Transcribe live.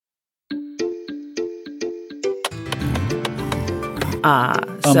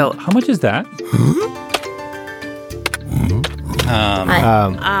How much is that?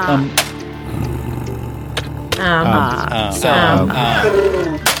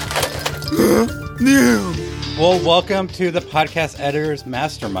 Well, welcome to the Podcast Editors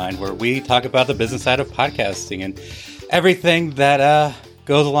Mastermind, where we talk about the business side of podcasting and everything that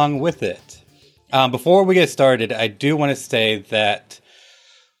goes along with it. Before we get started, I do want to say that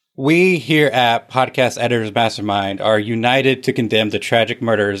we here at Podcast Editors Mastermind are united to condemn the tragic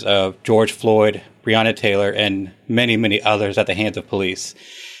murders of George Floyd, Breonna Taylor, and many, many others at the hands of police.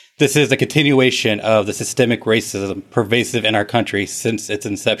 This is a continuation of the systemic racism pervasive in our country since its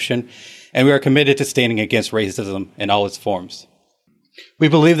inception, and we are committed to standing against racism in all its forms. We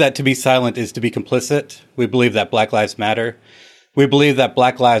believe that to be silent is to be complicit. We believe that Black Lives Matter. We believe that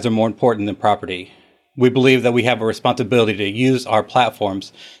Black lives are more important than property. We believe that we have a responsibility to use our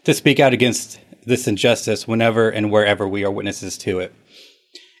platforms to speak out against this injustice whenever and wherever we are witnesses to it.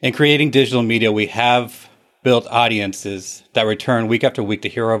 In creating digital media, we have built audiences that return week after week to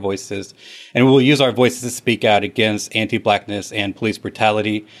hear our voices, and we will use our voices to speak out against anti-Blackness and police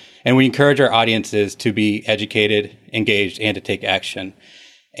brutality. And we encourage our audiences to be educated, engaged, and to take action.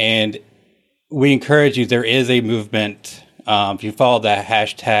 And we encourage you, there is a movement. If you follow the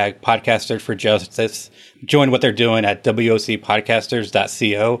hashtag Podcasters for Justice, join what they're doing at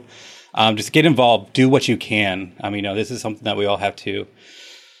wocpodcasters.co. Just get involved, do what you can. This is something that we all have to,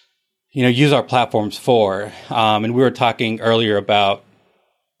 use our platforms for. And we were talking earlier about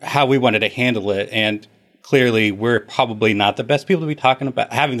how we wanted to handle it. And clearly, we're probably not the best people to be talking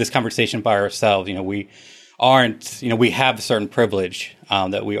about having this conversation by ourselves. We aren't, we have a certain privilege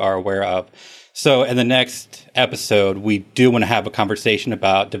that we are aware of. So in the next episode, we do want to have a conversation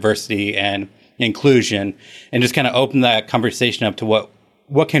about diversity and inclusion and just kind of open that conversation up to what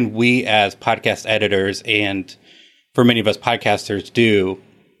can we as podcast editors and for many of us podcasters do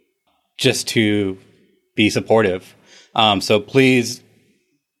just to be supportive. So please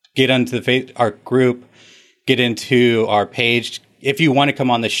get into our group, get into our page. If you want to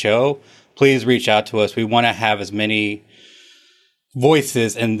come on the show, please reach out to us. We want to have as many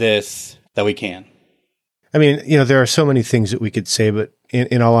voices in this that we can. There are so many things that we could say, but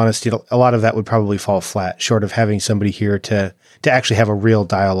in all honesty, a lot of that would probably fall flat short of having somebody here to actually have a real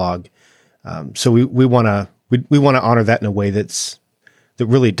dialogue. So we want to honor that in a way that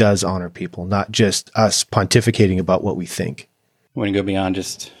really does honor people, not just us pontificating about what we think. We want to go beyond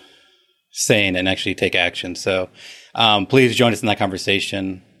just saying and actually take action. So please join us in that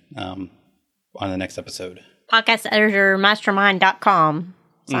conversation on the next episode. PodcastEditorMastermind.com.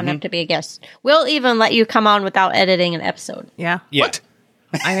 Sign up to be a guest. We'll even let you come on without editing an episode. Yeah. What?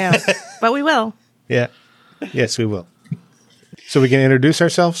 I know. But we will. Yeah. Yes, we will. So we can introduce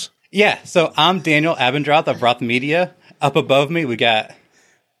ourselves? Yeah. So I'm Daniel Abendroth of Roth Media. Up above me, we got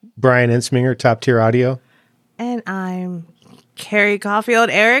Brian Ensminger, Top Tier Audio. And I'm Carrie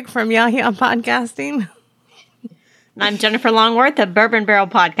Caulfield-Eric from Yahoo on Podcasting. And I'm Jennifer Longworth of Bourbon Barrel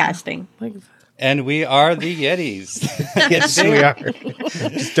Podcasting. And we are the Yetis. Yes, we are.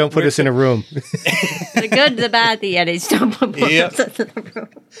 Just don't put us in a room. The good, the bad, the Yetis. Don't put us in a room.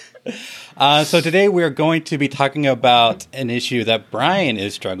 So today we're going to be talking about an issue that Brian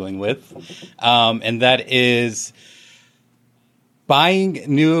is struggling with, and that is buying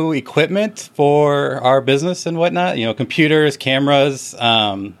new equipment for our business and whatnot. Computers, cameras,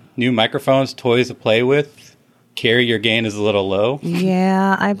 new microphones, toys to play with. Carrie, your gain is a little low.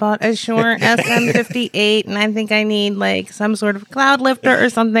 Yeah, I bought a Shure SM58, and I think I need some sort of cloud lifter or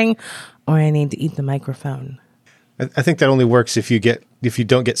something, or I need to eat the microphone. I think that only works if you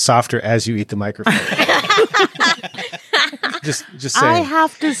don't get softer as you eat the microphone. just saying. I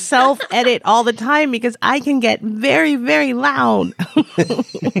have to self-edit all the time because I can get very, very loud.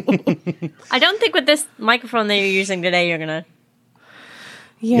 I don't think with this microphone that you're using today, you're going to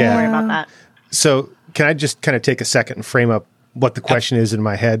worry about that. So can I just kind of take a second and frame up what the question is in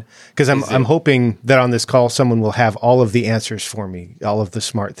my head? Because I'm hoping that on this call, someone will have all of the answers for me, all of the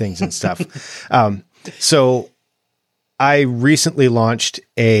smart things and stuff. So I recently launched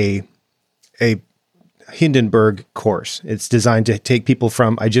a Hindenburg course. It's designed to take people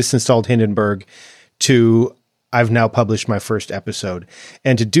from, I just installed Hindenburg to I've now published my first episode.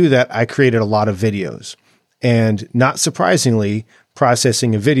 And to do that, I created a lot of videos. And not surprisingly,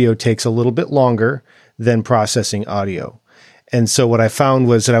 processing a video takes a little bit longer than processing audio. And so what I found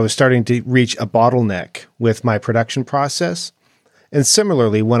was that I was starting to reach a bottleneck with my production process. And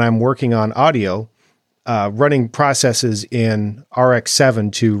similarly, when I'm working on audio, running processes in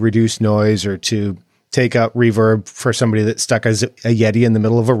RX7 to reduce noise or to take out reverb for somebody that's stuck as a Yeti in the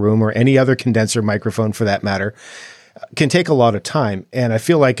middle of a room or any other condenser microphone for that matter, can take a lot of time. And I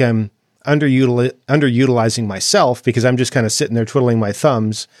feel like I'm underutilizing myself because I'm just kind of sitting there twiddling my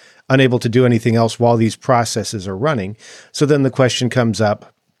thumbs, unable to do anything else while these processes are running. So then the question comes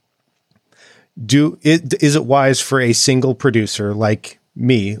up, is it wise for a single producer like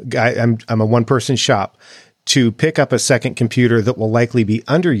me, I'm a one-person shop, to pick up a second computer that will likely be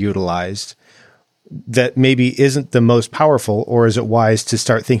underutilized, that maybe isn't the most powerful, or is it wise to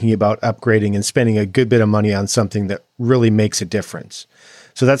start thinking about upgrading and spending a good bit of money on something that really makes a difference?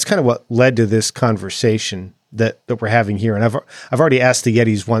 So that's kind of what led to this conversation that we're having here. And I've already asked the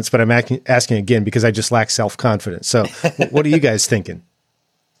Yetis once, but I'm asking again because I just lack self-confidence. So what are you guys thinking?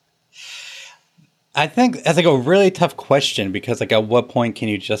 I think that's like a really tough question because like at what point can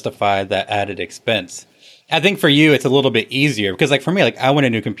you justify that added expense? I think for you, it's a little bit easier because like for me, like I want a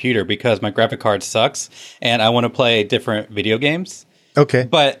new computer because my graphic card sucks and I want to play different video games. Okay.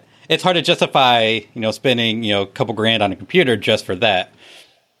 But it's hard to justify, spending, a couple grand on a computer just for that.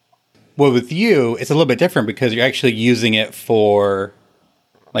 Well, with you, it's a little bit different because you're actually using it for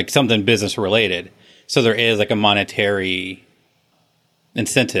like something business related. So there is like a monetary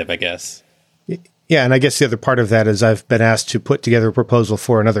incentive, I guess. Yeah, and I guess the other part of that is I've been asked to put together a proposal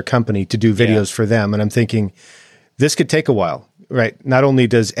for another company to do videos for them. And I'm thinking this could take a while, right? Not only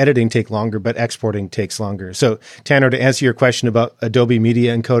does editing take longer, but exporting takes longer. So Tanner, to answer your question about Adobe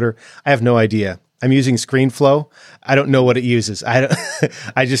Media Encoder, I have no idea. I'm using ScreenFlow. I don't know what it uses. I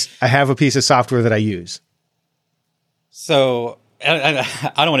have a piece of software that I use. So I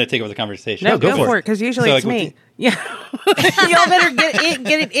don't want to take over the conversation. No, go for it, because usually it's me. Yeah. Y'all better get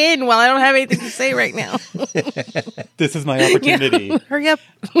it in while I don't have anything to say right now. This is my opportunity. Yeah. Hurry up.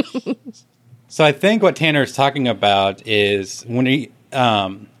 So I think what Tanner is talking about is when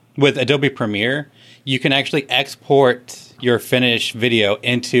with Adobe Premiere, you can actually export your finished video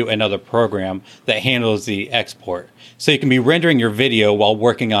into another program that handles the export. So you can be rendering your video while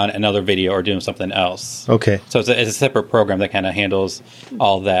working on another video or doing something else. Okay. So it's a separate program that kind of handles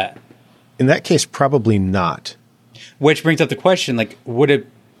all that. In that case, probably not. Which brings up the question, like, would it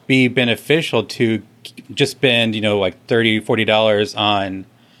be beneficial to just spend, like $30, $40 on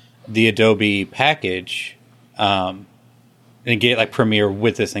the Adobe package and get like Premiere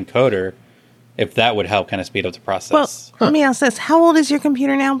with this encoder, if that would help kind of speed up the process? Well, let me ask this. How old is your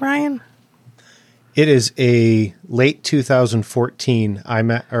computer now, Brian? It is a late 2014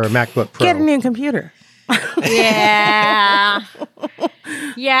 iMac or MacBook Pro. Get a new computer. Yeah.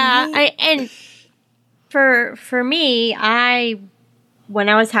 Yeah. And for me, when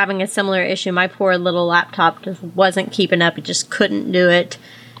I was having a similar issue, my poor little laptop just wasn't keeping up. It just couldn't do it.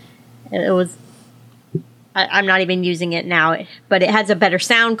 It was, I'm not even using it now, but it has a better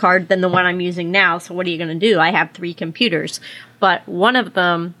sound card than the one I'm using now. So what are you going to do? I have 3 computers, but one of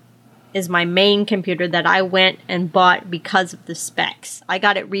them is my main computer that I went and bought because of the specs. I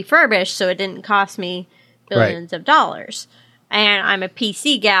got it refurbished, so it didn't cost me billions of dollars. And I'm a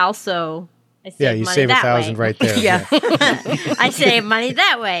PC gal, so I save money that way. Yeah, you save $1,000 right there. Yeah. I save money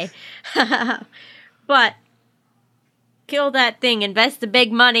that way. But kill that thing, invest the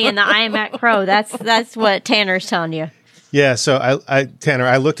big money in the iMac Pro. That's what Tanner's telling you. Yeah, so Tanner,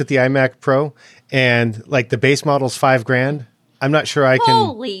 I looked at the iMac Pro and like the base model's $5,000. I'm not sure I can.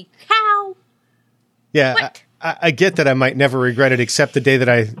 Holy cow! Yeah, I get that I might never regret it, except the day that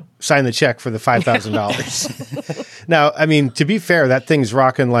I sign the check for the $5,000. Now, I mean, to be fair, that thing's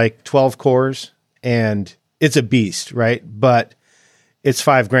rocking like 12 cores, and it's a beast, right? But it's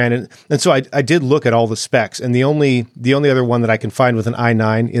 $5,000, and so I did look at all the specs, and the only other one that I can find with an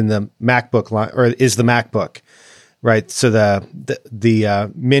i9 in the MacBook line or is the MacBook, right? So the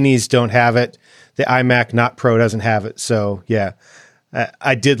minis don't have it. The iMac not Pro doesn't have it. So yeah,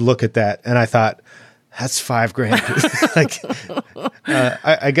 I did look at that and I thought that's $5,000.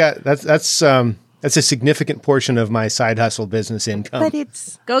 I got that's a significant portion of my side hustle business income. But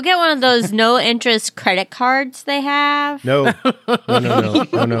it's Go get one of those no interest credit cards they have. No.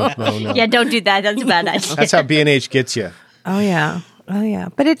 Yeah, don't do that. That's a bad idea. That's how B&H gets you. Oh yeah.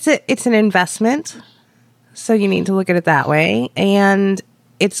 But it's an investment, so you need to look at it that way, and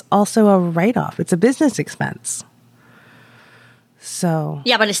it's also a write-off. It's a business expense. So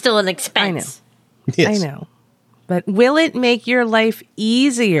Yeah, but it's still an expense. Yes. I know. But will it make your life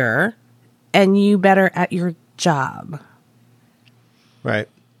easier and you better at your job? Right.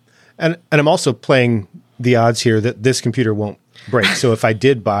 And I'm also playing the odds here that this computer won't break. So if I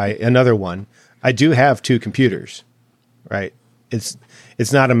did buy another one, I do have 2 computers, right? It's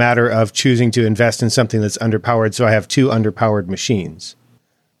not a matter of choosing to invest in something that's underpowered. So I have 2 underpowered machines.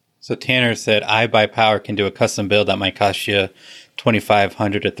 So Tanner said, iBuyPower can do a custom build that might cost you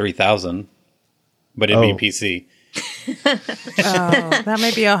 $2,500 to $3,000, but it'd be PC. That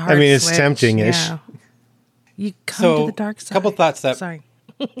might be a hard I mean, it's switch. tempting-ish. Yeah. You come So, to the dark side. couple thoughts that- Sorry.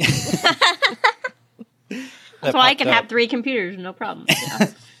 So I can popped have up. 3 computers, no problem. Yeah.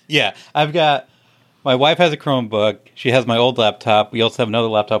 Yeah, I've got. My wife has a Chromebook. She has my old laptop. We also have another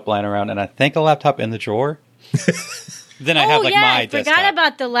laptop lying around, and I think a laptop in the drawer. Then I have like my I desktop. forgot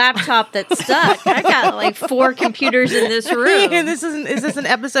about the laptop that's stuck. I got like 4 computers in this room. Is this an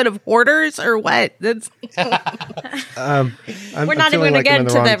episode of Hoarders or what? That's We're not even feeling going to like get I'm in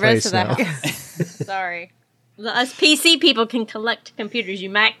into the the wrong rest of place that. now. Sorry. Us PC people can collect computers. You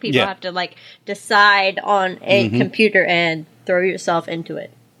Mac people Yeah. have to like decide on a computer and throw yourself into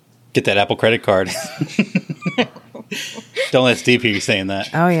it. Get that Apple credit card. Don't let Steve hear you saying that.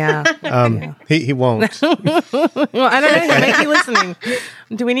 Oh yeah. He won't. Well, I don't know. He might be listening.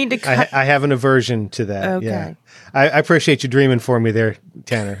 Do we need to cut? I have an aversion to that. Okay. Yeah. I appreciate you dreaming for me there,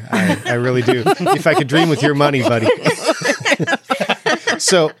 Tanner. I really do. If I could dream with your money, buddy.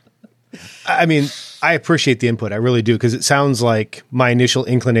 So, I mean, I appreciate the input. I really do, because it sounds like my initial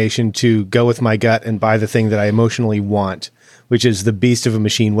inclination to go with my gut and buy the thing that I emotionally want, which is the beast of a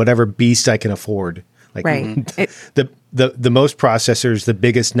machine, whatever beast I can afford. Like Right. the most processors, the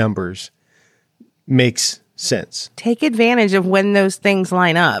biggest numbers makes sense. Take advantage of when those things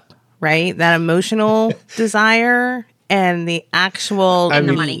line up, right? That emotional desire and the actual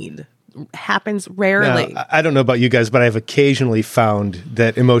need happens rarely. Now, I don't know about you guys, but I've occasionally found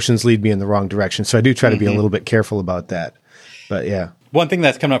that emotions lead me in the wrong direction. So I do try to be a little bit careful about that. But yeah. One thing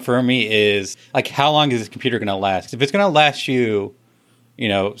that's coming up for me is like, how long is this computer going to last? If it's going to last you,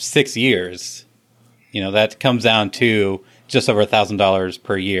 6 years, that comes down to just over $1,000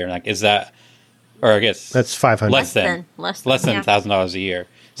 per year. Like, is that, or I guess That's 500. less than Less $1,000 than, a year.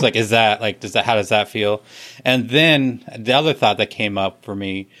 It's like, is that like, how does that feel? And then the other thought that came up for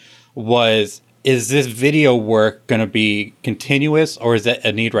me was, is this video work going to be continuous, or is it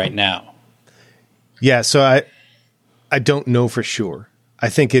a need right now? Yeah, so I don't know for sure. I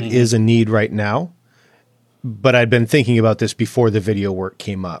think it is a need right now, but I'd been thinking about this before the video work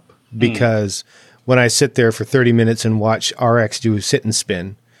came up, because when I sit there for 30 minutes and watch RX do a sit and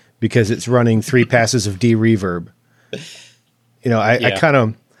spin because it's running 3 passes of D-reverb,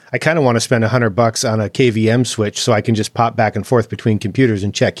 I kind of want to spend $100 on a KVM switch so I can just pop back and forth between computers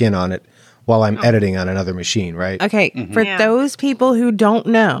and check in on it while I'm editing on another machine, right? Okay, for Yeah. those people who don't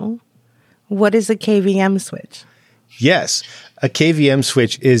know, what is a KVM switch? Yes. A KVM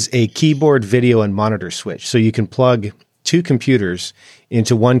switch is a keyboard, video, and monitor switch. So you can plug 2 computers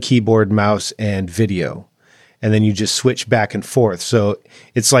into one keyboard, mouse, and video. And then you just switch back and forth. So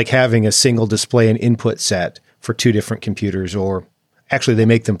it's like having a single display and input set for 2 different computers, or actually they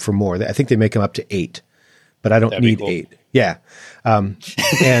make them for more. I think they make them up to 8, but I don't That'd be need cool. 8. Yeah.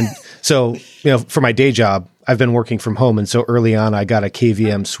 And so, for my day job, I've been working from home. And so early on, I got a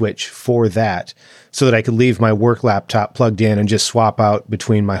KVM switch for that so that I could leave my work laptop plugged in and just swap out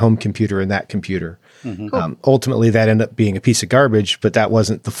between my home computer and that computer. Ultimately, that ended up being a piece of garbage, but that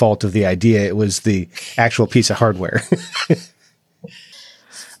wasn't the fault of the idea. It was the actual piece of hardware.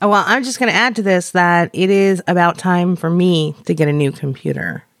 Oh, well, I'm just going to add to this that it is about time for me to get a new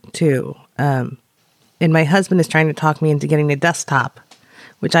computer, too. And my husband is trying to talk me into getting a desktop,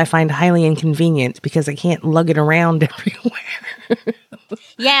 which I find highly inconvenient because I can't lug it around everywhere.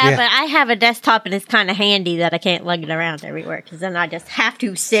 Yeah, but I have a desktop and it's kind of handy that I can't lug it around everywhere, because then I just have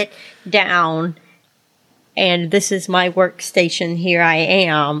to sit down and this is my workstation. Here I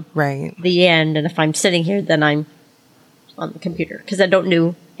am. Right. The end. And if I'm sitting here, then I'm on the computer, because I don't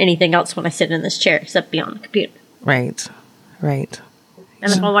do anything else when I sit in this chair except be on the computer. Right. Right.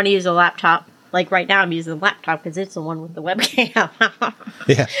 And if I want to use a laptop, like right now I'm using the laptop because it's the one with the webcam.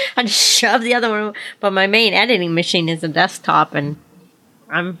 Yeah. I just shove the other one, but my main editing machine is a desktop, and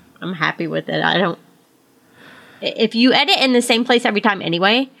I'm happy with it. I don't. If you edit in the same place every time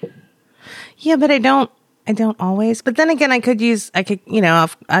anyway. Yeah, but I don't always. But then again, I'd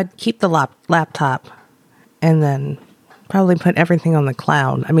keep the laptop and then probably put everything on the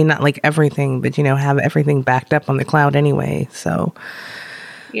cloud. I mean, not like everything, but have everything backed up on the cloud anyway. So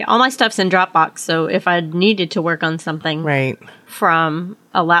Yeah, all my stuff's in Dropbox, so if I needed to work on something right. from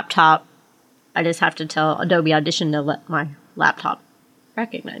a laptop, I just have to tell Adobe Audition to let my laptop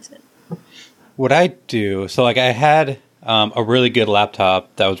recognize it. What I do, so like I had a really good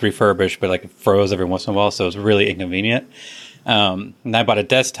laptop that was refurbished, but like it froze every once in a while, so it was really inconvenient. And I bought a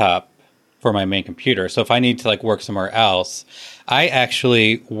desktop for my main computer. So if I need to like work somewhere else, I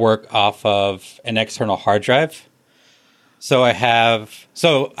actually work off of an external hard drive. So I have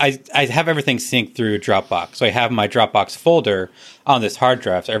everything synced through Dropbox. So I have my Dropbox folder on this hard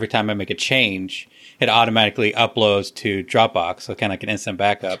drive. So every time I make a change, it automatically uploads to Dropbox. So kind of like an instant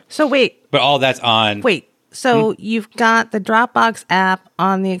backup. So wait. But all that's on. Wait. So you've got the Dropbox app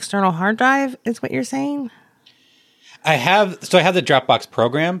on the external hard drive, is what you're saying? I have the Dropbox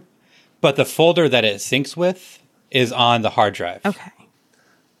program, but the folder that it syncs with is on the hard drive. Okay.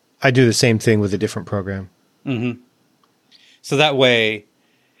 I do the same thing with a different program. Mm-hmm. So that way,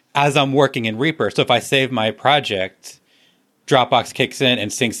 as I'm working in Reaper, so if I save my project, Dropbox kicks in and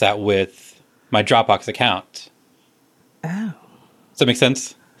syncs that with my Dropbox account. Oh. Does that make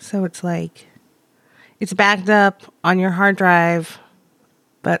sense? So it's like, it's backed up on your hard drive,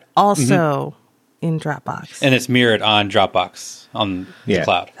 but also in Dropbox. And it's mirrored on Dropbox on the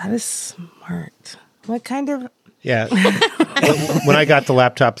cloud. That is smart. What kind of... Yeah. When I got the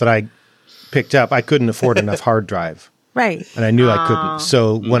laptop that I picked up, I couldn't afford enough hard drive. Right. And I knew I couldn't.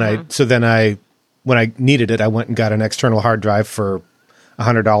 So when I needed it, I went and got an external hard drive for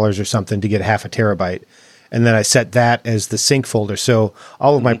 $100 or something to get half a terabyte. And then I set that as the sync folder. So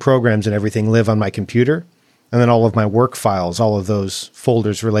all of my programs and everything live on my computer. And then all of my work files, all of those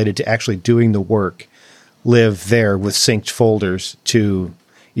folders related to actually doing the work, live there with synced folders to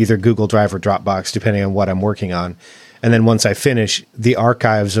either Google Drive or Dropbox, depending on what I'm working on. And then once I finish, the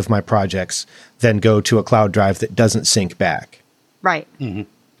archives of my projects then go to a cloud drive that doesn't sync back. Right.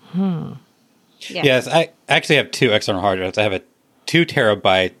 Yeah. Yes, I actually have two external hard drives. I have a 2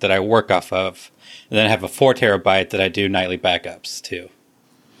 terabyte that I work off of, and then I have a 4 terabyte that I do nightly backups to.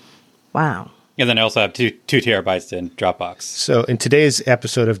 Wow. And then I also have two terabytes in Dropbox. So in today's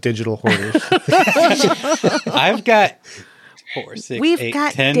episode of Digital Hoarders, I've got 4, 6, We've 8,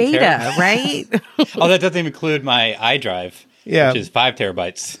 got 10 data, right? Oh, that doesn't even include my iDrive, which is 5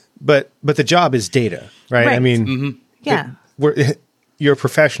 terabytes. But the job is data, right? I Right. mean, Yeah. you're a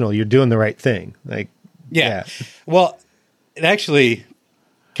professional. You're doing the right thing. Like, Yeah. Well, it actually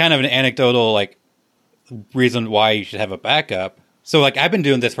kind of an anecdotal reason why you should have a backup. So I've been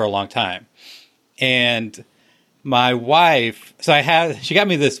doing this for a long time, and my wife. So she got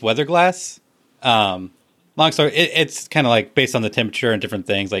me this weather glass. Long story. It's kind of based on the temperature and different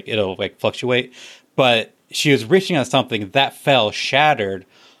things. It'll fluctuate, but she was reaching on something that fell shattered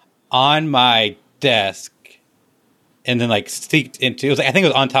on my desk, and then seeped into. It was I think it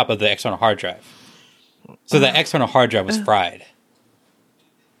was on top of the external hard drive. So the external hard drive was fried,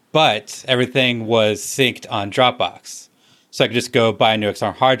 but everything was synced on Dropbox. So I could just go buy a new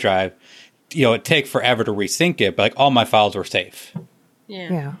external hard drive. It'd take forever to resync it, but all my files were safe.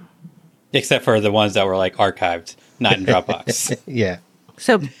 Yeah. Except for the ones that were archived, not in Dropbox. yeah.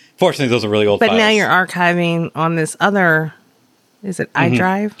 So, Fortunately, those are really old but files. now you're archiving on this other, is it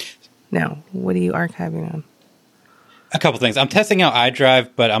iDrive? No. What are you archiving on? A couple things. I'm testing out iDrive,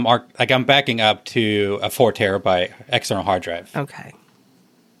 but I'm backing up to a 4 terabyte external hard drive. Okay.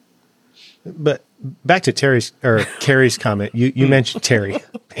 But back to Carrie's comment. You mentioned Terry.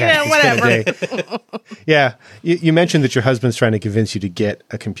 Yeah, whatever. Yeah. You mentioned that your husband's trying to convince you to get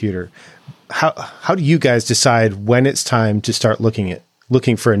a computer. How do you guys decide when it's time to start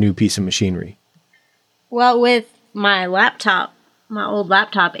looking for a new piece of machinery? Well, with my laptop, my old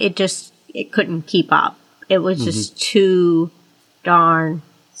laptop, it couldn't keep up. It was just too darn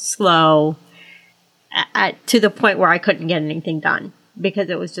slow to the point where I couldn't get anything done because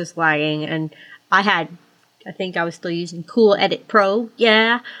it was just lagging. And I think I was still using Cool Edit Pro,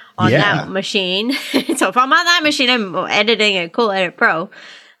 on that machine. So if I'm on that machine, I'm editing in Cool Edit Pro.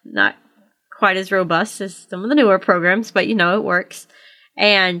 Not quite as robust as some of the newer programs, but it works.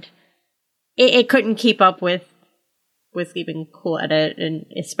 And it couldn't keep up with leaving Cool Edit, and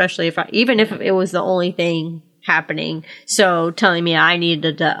especially even if it was the only thing happening. So telling me I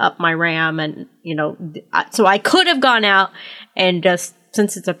needed to up my RAM, and so I could have gone out and just,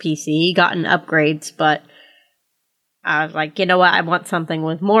 since it's a PC, gotten upgrades, but I was like, you know what, I want something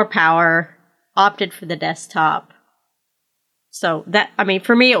with more power. Opted for the desktop. So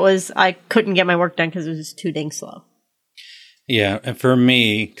for me, it was I couldn't get my work done because it was just too dang slow. Yeah, and for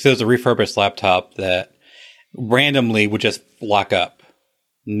me, because it was a refurbished laptop that randomly would just lock up.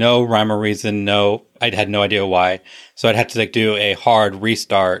 No rhyme or reason, I had no idea why. So I'd have to do a hard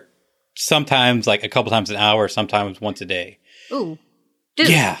restart, sometimes a couple times an hour, sometimes once a day. Ooh.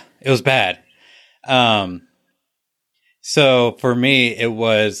 Yeah, it was bad. So for me, it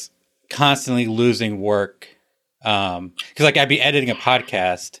was constantly losing work. Because I'd be editing a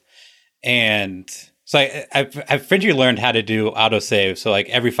podcast, and so I've eventually learned how to do autosave. So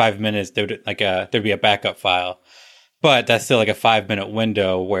every 5 minutes there'd be a backup file, but that's still a 5-minute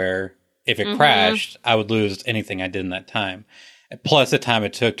window where if it crashed, I would lose anything I did in that time. Plus the time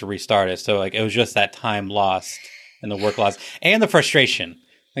it took to restart it. So like it was just that time lost and the work lost and the frustration.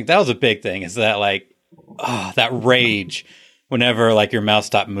 Like that was a big thing, is that like that rage whenever like your mouse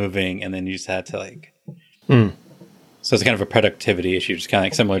stopped moving and then you just had to like So it's kind of a productivity issue, just kind of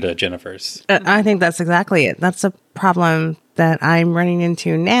like similar to Jennifer's. I think that's exactly it. That's a problem that I'm running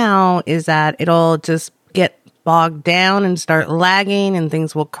into now, is that it'll just get bogged down and start lagging and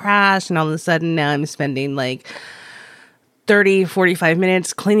things will crash. And all of a sudden now I'm spending like 30, 45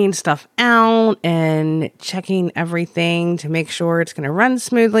 minutes cleaning stuff out and checking everything to make sure it's going to run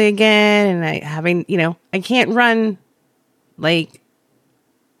smoothly again. And I can't run like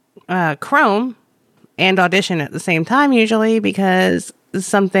Chrome and Audition at the same time usually, because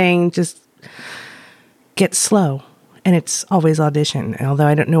something just gets slow, and it's always Audition, although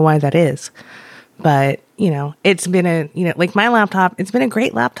I don't know why that is. But, it's been like my laptop, it's been a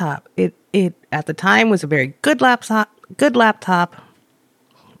great laptop. It at the time was a very good laptop,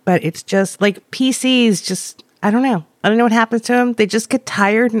 but it's just like PCs just, I don't know what happens to them. They just get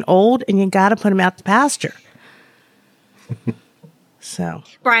tired and old, and you got to put them out to pasture. So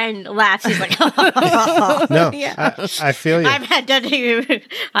Brian laughs. He's like, No, Yeah. I feel you.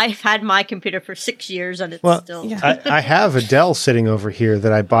 I've had my computer for 6 years and it's still. Yeah. I have a Dell sitting over here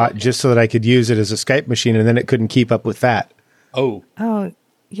that I bought just so that I could use it as a Skype machine, and then it couldn't keep up with that. Oh,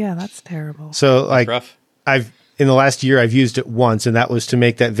 Yeah, that's terrible. So like rough. in the last year I've used it once, and that was to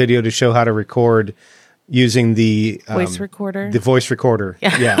make that video to show how to record using the Voice recorder. The voice recorder.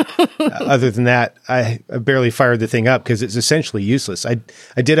 Yeah. Other than that, I barely fired the thing up because it's essentially useless. I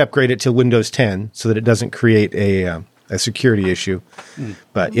did upgrade it to Windows 10 so that it doesn't create a security issue.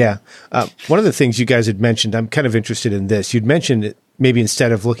 But yeah, one of the things you guys had mentioned, I'm kind of interested in this. You'd mentioned it, maybe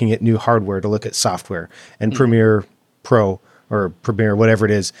instead of looking at new hardware, to look at software and Premiere Pro or Premiere, whatever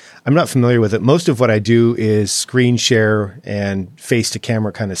it is. I'm not familiar with it. Most of what I do is screen share and face to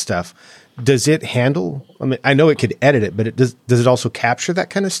camera kind of stuff. Does it handle? I mean, I know it could edit it, but does it also capture that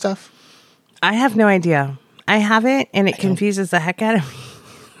kind of stuff? I have no idea. I have it, and it confuses the heck out of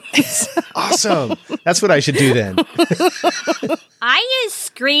me. Awesome. That's what I should do then. I use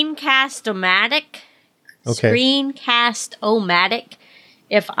Screencast-O-Matic. Okay. Screencast-O-Matic.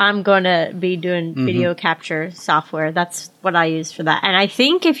 If I'm going to be doing video capture software, that's what I use for that. And I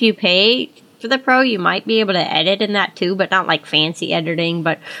think if you pay for the Pro, you might be able to edit in that too, but not like fancy editing.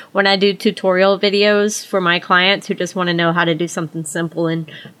 But when I do tutorial videos for my clients who just want to know how to do something simple in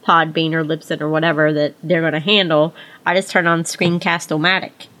Podbean or Libsyn or whatever that they're going to handle, I just turn on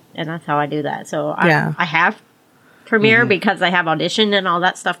Screencast-O-Matic, and that's how I do that. So Yeah. I have Premiere because I have Audition and all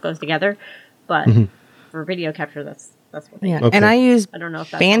that stuff goes together. But for video capture, that's what they do. Okay. And I use I don't know if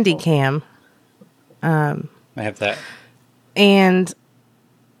that's helpful. Bandicam, I have that. and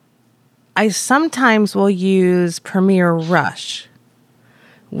I sometimes will use Premiere Rush,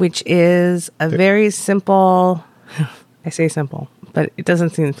 which is a very simple, I say simple, but it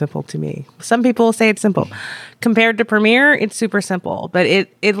doesn't seem simple to me. Some people say it's simple. Compared to Premiere, it's super simple, but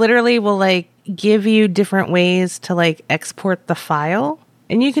it literally will like give you different ways to like export the file.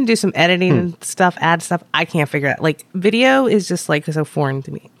 And you can do some editing and stuff, add stuff. I can't figure it out. Like video is just like so foreign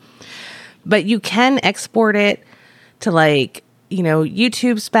to me. But you can export it to like,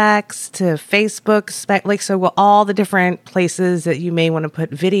 YouTube specs, to Facebook spec, like, so all the different places that you may want to put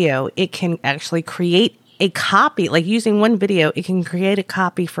video, it can actually create a copy, like using one video, it can create a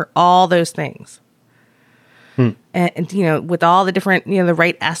copy for all those things. And with all the different, the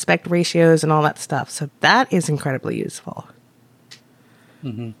right aspect ratios and all that stuff. So that is incredibly useful.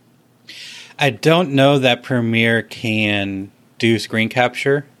 I don't know that Premiere can do screen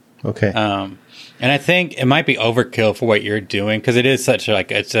capture. Okay. And I think it might be overkill for what you're doing, because it is such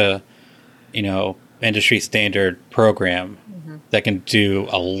it's a, industry standard program that can do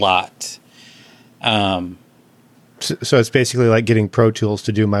a lot. So it's basically like getting Pro Tools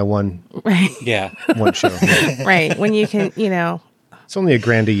to do my one Yeah. show. Yeah. Right. When you can, It's only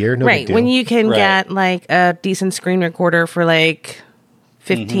 $1,000 a year. No big right. deal. When you can Right. get like a decent screen recorder for like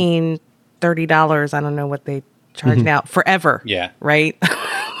 $15, $30. I don't know what they charge now, forever. Yeah. Right.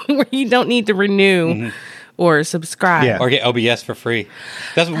 Where you don't need to renew or subscribe. Yeah. Or get OBS for free.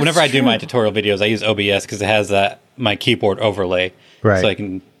 That's whenever I do my tutorial videos, I use OBS because it has my keyboard overlay. Right.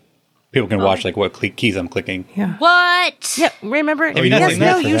 So people can watch like what keys I'm clicking. Yeah. What? Yeah, remember? you not Yes, seen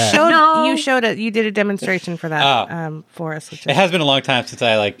no, that? you For showed No. you did a demonstration for that for us. Which It has been a long time since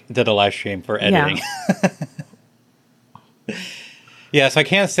I did a live stream for editing. Yeah, so I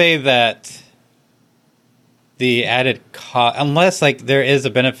can't say that the added cost, unless there is a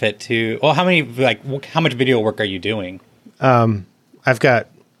benefit to. Well, how much video work are you doing? I've got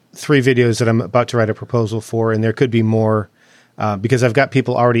 3 videos that I'm about to write a proposal for, and there could be more because I've got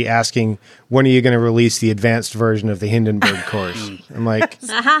people already asking, when are you going to release the advanced version of the Hindenburg course? I'm like,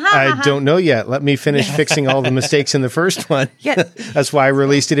 I don't know yet. Let me finish fixing all the mistakes in the first one. Yeah. That's why I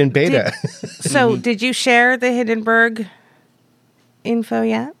released it in beta. So did you share the Hindenburg info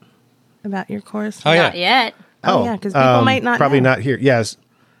yet about your course? Oh, yeah. Not yet. Oh, yeah, because people might not probably know. not here. Yes.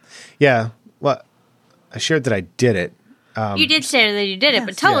 Yeah. Well, I shared that I did it. You did say that you did it,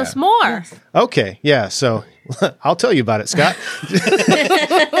 but tell Yeah. us more. Okay. Yeah. So I'll tell you about it, Scott.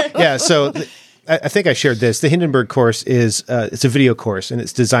 Yeah. So I think I shared this. The Hindenburg course is it's a video course, and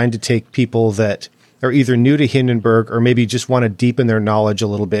it's designed to take people that are either new to Hindenburg or maybe just want to deepen their knowledge a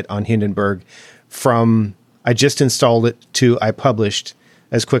little bit on Hindenburg from I just installed it to I published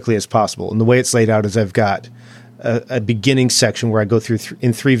as quickly as possible. And the way it's laid out is I've got a beginning section where I go through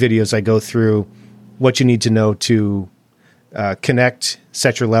in 3 videos. I go through what you need to know to connect,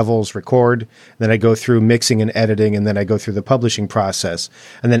 set your levels, record. Then I go through mixing and editing, and then I go through the publishing process.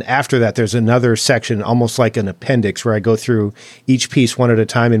 And then after that, there's another section, almost like an appendix, where I go through each piece one at a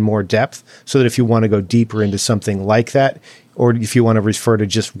time in more depth, so that if you want to go deeper into something like that, or if you want to refer to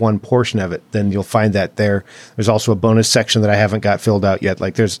just one portion of it, then you'll find that there. There's also a bonus section that I haven't got filled out yet.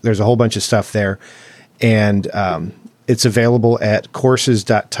 Like there's a whole bunch of stuff there. And it's available at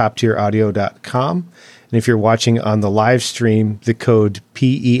courses.toptieraudio.com. And if you're watching on the live stream, the code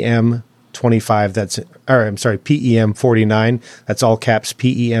PEM25, PEM49, that's all caps,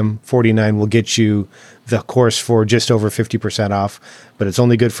 PEM49 will get you the course for just over 50% off. But it's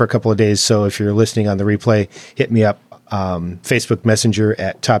only good for a couple of days. So if you're listening on the replay, hit me up, Facebook Messenger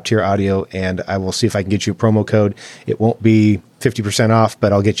at Top Tier Audio, and I will see if I can get you a promo code. It won't be 50% off,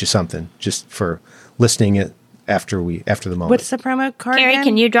 but I'll get you something just for listening it after the moment. What's the promo card? Carrie, again?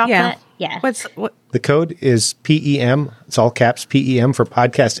 can you drop that? Yeah. What? The code is PEM. It's all caps, PEM for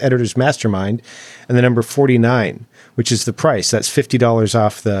Podcast Editors Mastermind, and the number 49, which is the price. That's $50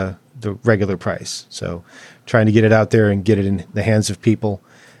 off the regular price. So trying to get it out there and get it in the hands of people,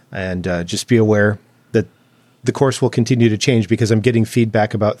 and just be aware that the course will continue to change because I'm getting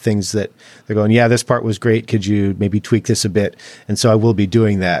feedback about things that they're going, yeah, this part was great. Could you maybe tweak this a bit? And so I will be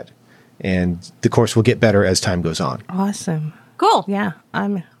doing that. And the course will get better as time goes on. Awesome. Cool. Yeah,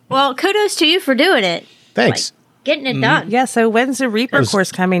 Well, kudos to you for doing it. Thanks. Like, getting it done. Yeah. So when's the Reaper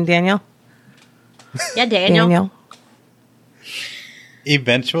course coming, Daniel? Yeah, Daniel.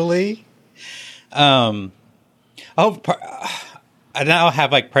 Eventually. I now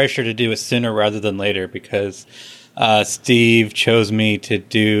have like pressure to do it sooner rather than later because Steve chose me to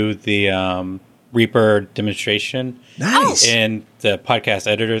do the Reaper demonstration. Nice. In the Podcast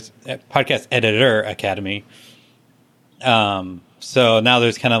Editor Academy. So now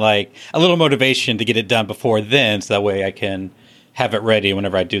there's kind of like a little motivation to get it done before then, so that way I can have it ready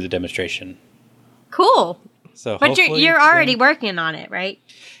whenever I do the demonstration. Cool. So, But you're already working on it, right?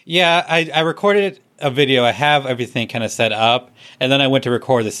 Yeah, I recorded a video. I have everything kind of set up, and then I went to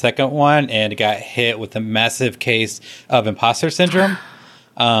record the second one and got hit with a massive case of imposter syndrome.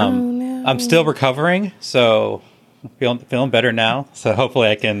 No. I'm still recovering, so feeling better now. So hopefully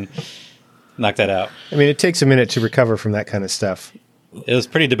I can knock that out. I mean, it takes a minute to recover from that kind of stuff. It was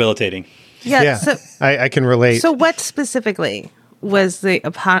pretty debilitating. Yeah. Yeah, So, I can relate. so what specifically was the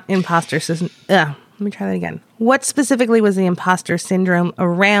imposter system? Let me try that again. What specifically was the imposter syndrome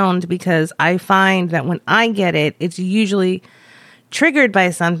around? Because I find that when I get it, it's usually triggered by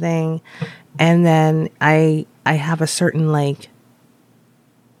something, and then I have a certain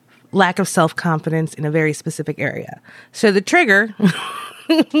lack of self-confidence in a very specific area. So the trigger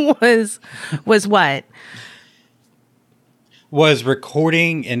was what? Was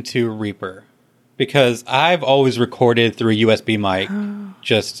recording into Reaper, because I've always recorded through a USB mic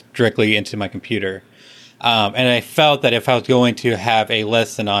just directly into my computer. And I felt that if I was going to have a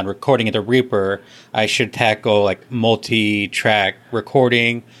lesson on recording into Reaper, I should tackle like multi-track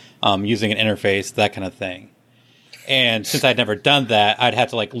recording, using an interface, that kind of thing. And since I'd never done that, I'd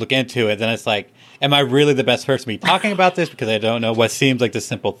have to like look into it. Then it's like, am I really the best person to be talking about this? Because I don't know what seems like the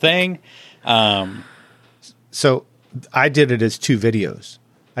simple thing. So I did it as 2 videos.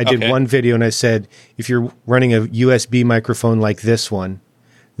 I did Okay. one video and I said, if you're running a USB microphone like this one,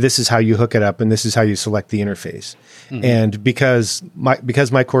 this is how you hook it up and this is how you select the interface. Mm-hmm. And because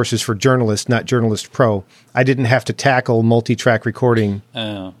my course is for journalists, not Journalist Pro, I didn't have to tackle multi-track recording,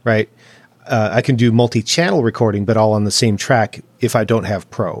 right? I can do multi-channel recording, but all on the same track if I don't have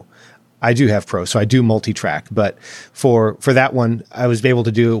Pro. I do have Pro, so I do multi-track. But for that one, I was able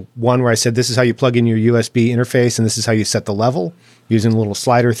to do one where I said, this is how you plug in your USB interface, and this is how you set the level, using a little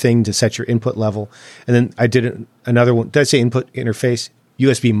slider thing to set your input level. And then I did another one. Did I say input interface?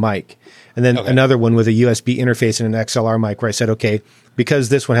 USB mic. And then another one with a USB interface and an XLR mic where I said, okay, because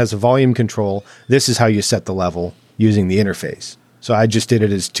this one has a volume control, this is how you set the level using the interface. So I just did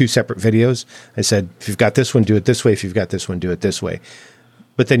it as 2 separate videos. I said, if you've got this one, do it this way. If you've got this one, do it this way.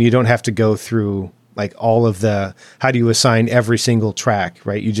 But then you don't have to go through like all of the, how do you assign every single track,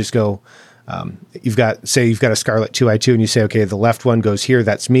 right? You just go, you've got a Scarlett 2i2 and you say, okay, the left one goes here,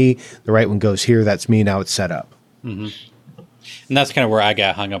 that's me. The right one goes here, that's me. Now it's set up. Mm-hmm. And that's kind of where I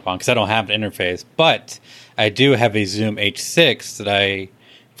got hung up on because I don't have an interface. But I do have a Zoom H6 that I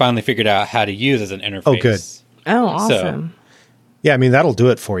finally figured out how to use as an interface. Oh, good. Oh, awesome. So, yeah, I mean, that'll do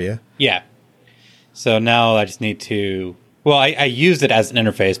it for you. Yeah. So now I just need to... Well, I used it as an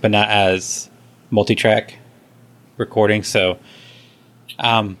interface, but not as multi-track recording. So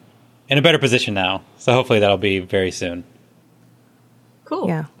in a better position now. So hopefully that'll be very soon. Cool.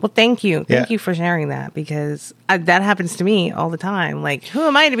 Yeah. Well, thank you. Yeah. Thank you for sharing that because that happens to me all the time. Like, who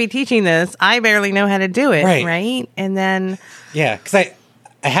am I to be teaching this? I barely know how to do it. Right. And then... Yeah, because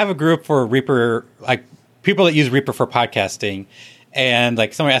I have a group for Reaper, like people that use Reaper for podcasting. And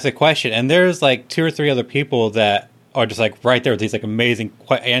like somebody asked a question and there's like 2 or 3 other people that are just like right there with these like amazing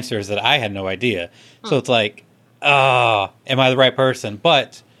answers that I had no idea. So it's like, am I the right person?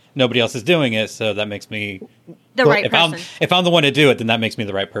 But nobody else is doing it, so that makes me the right person. If I'm the one to do it, then that makes me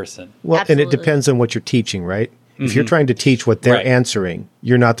the right person. Well, Absolutely. and it depends on what you're teaching, right? If you're trying to teach what they're answering,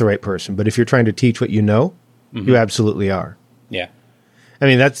 you're not the right person. But if you're trying to teach what you know, you absolutely are. Yeah. I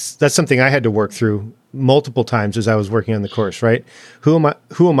mean, that's something I had to work through multiple times as I was working on the course, right? Who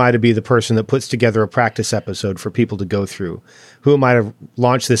am I to be the person that puts together a practice episode for people to go through? Who am I to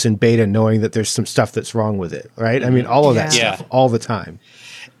launch this in beta knowing that there's some stuff that's wrong with it, right? I mean, all of that stuff all the time.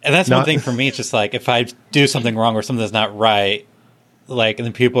 And that's one thing for me. It's just like if I do something wrong or something that's not right, like, and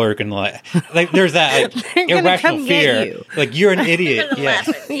then people are going to like there's that like, irrational fear. Like, you're an idiot. Yeah.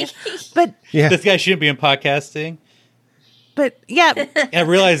 But This guy shouldn't be in podcasting. But yeah, And I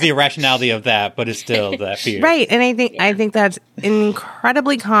realize the irrationality of that, but it's still that fear. right. And I think that's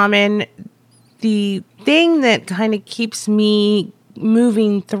incredibly common. The thing that kind of keeps me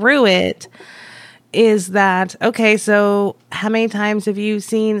moving through it is that, okay, so how many times have you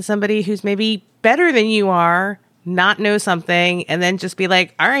seen somebody who's maybe better than you are not know something and then just be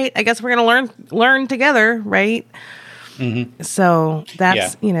like, all right, I guess we're going to learn together, right? Mm-hmm. So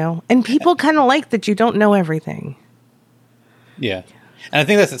that's, and people kind of like that you don't know everything. Yeah. And I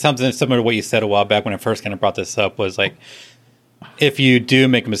think that's something similar to what you said a while back when I first kind of brought this up was like, if you do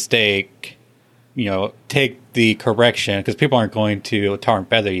make a mistake, take the correction because people aren't going to tar and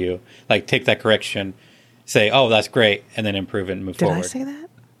feather you. Like, take that correction, say, oh, that's great, and then improve it and move forward. Did I say that?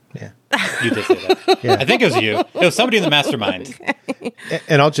 Yeah. You did say that. Yeah. I think it was you. It was somebody in the mastermind.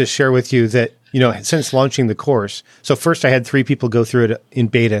 And I'll just share with you that, since launching the course, so first I had 3 people go through it in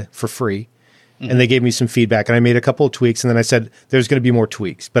beta for free. And they gave me some feedback, and I made a couple of tweaks, and then I said, there's going to be more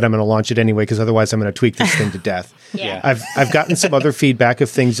tweaks, but I'm going to launch it anyway, because otherwise I'm going to tweak this thing to death. Yeah. I've gotten some other feedback of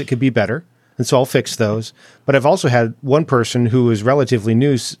things that could be better, and so I'll fix those. But I've also had one person who was relatively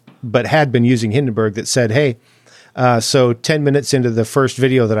new, but had been using Hindenburg that said, hey, so 10 minutes into the first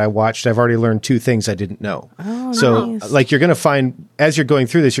video that I watched, I've already learned 2 things I didn't know. Oh, so nice. like you're going to find, as you're going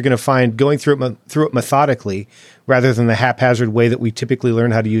through this, you're going to find going through it methodically rather than the haphazard way that we typically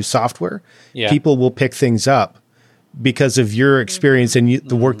learn how to use software. Yeah. People will pick things up because of your experience and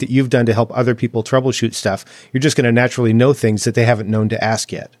the work that you've done to help other people troubleshoot stuff. You're just going to naturally know things that they haven't known to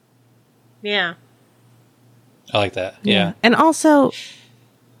ask yet. Yeah. I like that. Yeah. And also,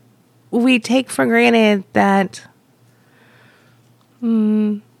 we take for granted that...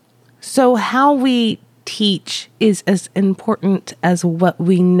 So how we teach is as important as what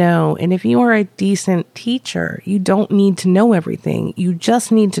we know. And if you are a decent teacher, you don't need to know everything. You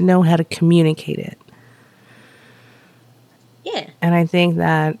just need to know how to communicate it. Yeah. And I think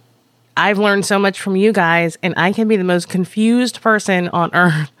that I've learned so much from you guys, and I can be the most confused person on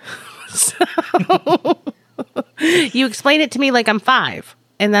earth. So you explain it to me like I'm 5,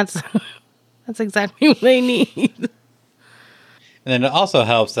 and that's exactly what I need. And then it also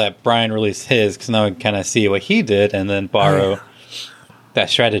helps that Brian released his because now we can kind of see what he did and then borrow that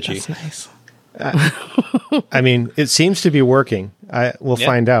strategy. That's nice. I mean, it seems to be working. We'll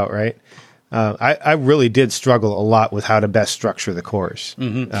find out, right? I really did struggle a lot with how to best structure the course.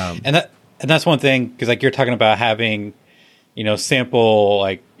 Mm-hmm. And that's one thing because like you're talking about having, sample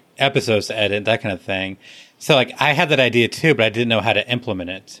like episodes to edit, that kind of thing. So like I had that idea too, but I didn't know how to implement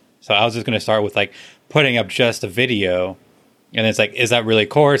it. So I was just going to start with like putting up just a video. And it's like, is that really a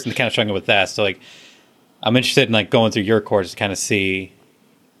course? And kind of struggling with that. So like, I'm interested in like going through your course to kind of see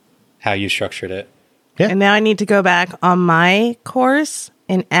how you structured it. Yeah. And now I need to go back on my course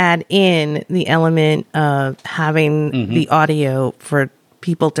and add in the element of having the audio for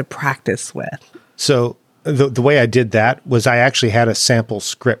people to practice with. So the way I did that was I actually had a sample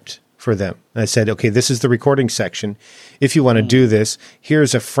script for them. And I said, okay, this is the recording section. If you want to do this,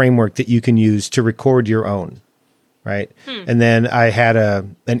 here's a framework that you can use to record your own, right? And then I had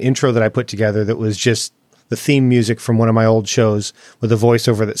an intro that I put together that was just the theme music from one of my old shows with a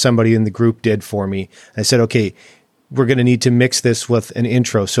voiceover that somebody in the group did for me. I said, okay, we're going to need to mix this with an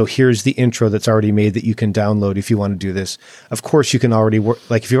intro. So here's the intro that's already made that you can download if you want to do this. Of course, you can already work,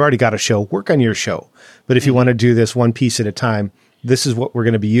 like if you've already got a show, work on your show. But if you want to do this one piece at a time, this is what we're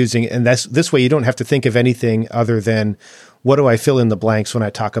going to be using. And this way you don't have to think of anything other than what do I fill in the blanks when I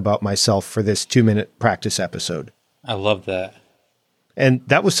talk about myself for this 2-minute practice episode. I love that. And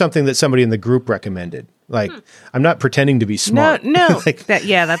that was something that somebody in the group recommended. Like, I'm not pretending to be smart. No. Like,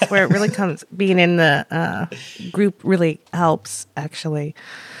 That's where it really comes. Being in the group really helps, actually.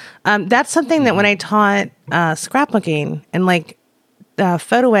 That's something that when I taught scrapbooking and like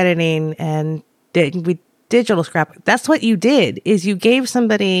photo editing and digital scrap, that's what you did, is you gave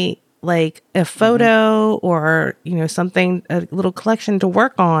somebody like a photo or, something, a little collection to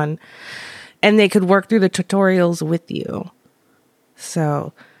work on, and they could work through the tutorials with you.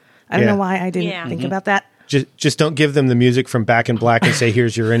 So I don't know why I didn't think about that. Just don't give them the music from Back in Black and say,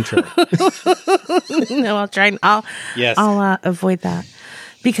 here's your intro. No, I'll try. I'll avoid that,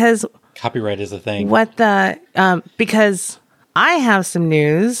 because Copyright is a thing. Because I have some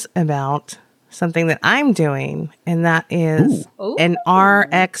news about something that I'm doing, and that is an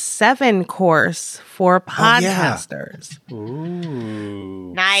RX7 course for podcasters.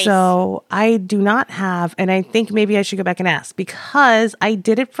 Nice. So I do not have, and I think maybe I should go back and ask, because I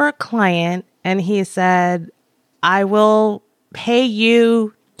did it for a client and he said, I will pay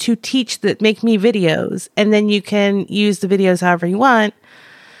you to make me videos, and then you can use the videos however you want.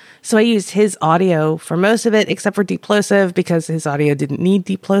 So I used his audio for most of it, except for Deplosive, because his audio didn't need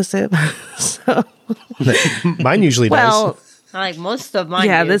Deplosive. So, Mine usually does. I like most of mine.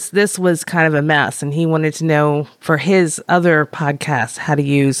 Yeah, do. this was kind of a mess, and he wanted to know for his other podcast how to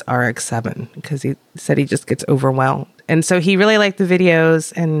use RX7, because he said he just gets overwhelmed. And so he really liked the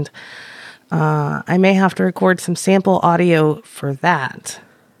videos, and I may have to record some sample audio for that,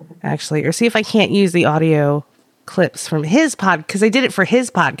 actually, or see if I can't use the audio clips from his because I did it for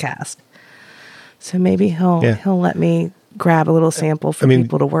his podcast. So maybe he'll let me grab a little sample for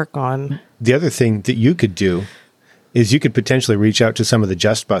people to work on. The other thing that you could do is you could potentially reach out to some of the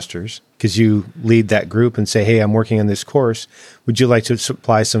Justbusters, because you lead that group, and say, hey, I'm working on this course. Would you like to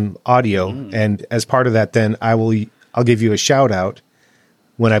supply some audio? And as part of that, then I'll give you a shout out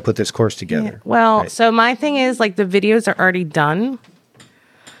when I put this course together. Yeah. Well, so my thing is, like, the videos are already done.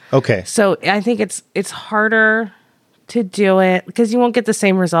 Okay. So I think it's harder to do it because you won't get the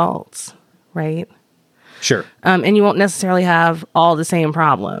same results, right? Sure. And you won't necessarily have all the same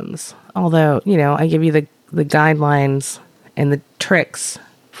problems. Although, I give you the guidelines and the tricks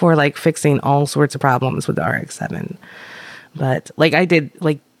for like fixing all sorts of problems with the RX7. But like I did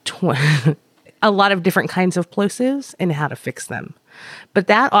like a lot of different kinds of plosives and how to fix them. But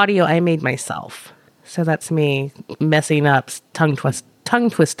that audio I made myself. So that's me messing up tongue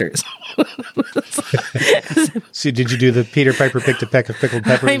twisters. So did you do the Peter Piper picked a peck of pickled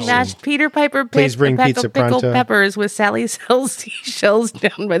peppers? I mashed Peter Piper Please bring a peck pizza of pickled pronto. peppers with Sally sells seashells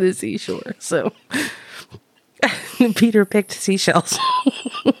down by the seashore. So Peter picked seashells.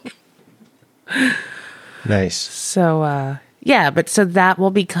 Nice. So so that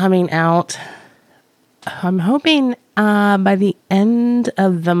will be coming out, I'm hoping by the end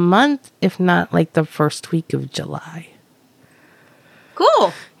of the month, if not like the first week of July.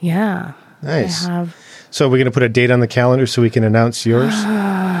 Cool. Yeah. Nice. I have. So we're going to put a date on the calendar so we can announce yours?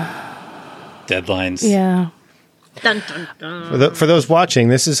 Deadlines. Yeah. Dun, dun, dun. For those watching,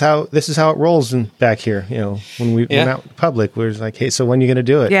 this is how it rolls back here. When we went out in public, we're like, hey, so when are you going to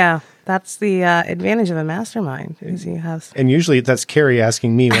do it? Yeah. That's the advantage of a mastermind, is you have. And usually that's Carrie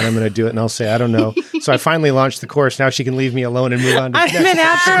asking me when I'm going to do it, and I'll say, I don't know. So I finally launched the course. Now she can leave me alone and move on to I've been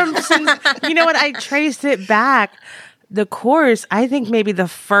after him since, you know what? I traced it back. The course, I think maybe the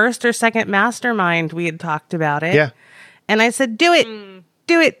first or second mastermind we had talked about it. Yeah. And I said, do it.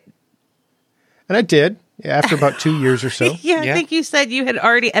 Do it. And I did, after about 2 years or so. Yeah, I think you said you had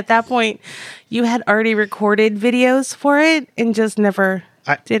already, at that point, you had already recorded videos for it and just never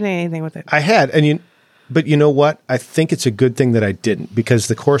did anything with it. I had, but you know what? I think it's a good thing that I didn't, because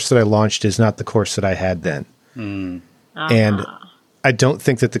the course that I launched is not the course that I had then. And I don't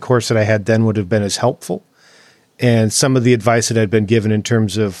think that the course that I had then would have been as helpful. and some of the advice that had been given in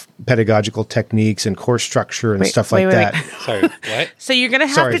terms of pedagogical techniques and course structure and stuff like that. Sorry, what? So you're going to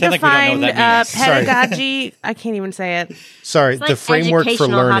have Sorry. to Sounds like we don't know define what that means. pedagogy. I can't even say it. Sorry, It's like the framework for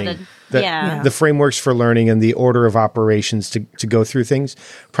educational, how learning. to- yeah. The frameworks for learning and the order of operations to go through things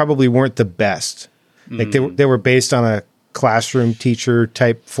probably weren't the best. Like they were based on a classroom teacher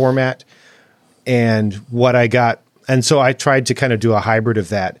type format, and what I got, and so I tried to kind of do a hybrid of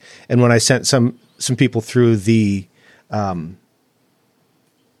that. And when I sent some people through the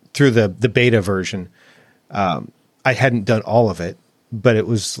beta version, I hadn't done all of it, but it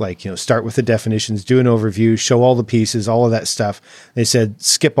was like, start with the definitions, do an overview, show all the pieces, all of that stuff. They said,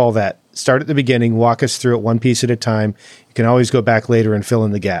 skip all that. Start at the beginning, walk us through it one piece at a time. You can always go back later and fill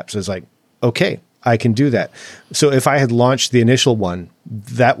in the gaps. I was like, okay, I can do that. So if I had launched the initial one,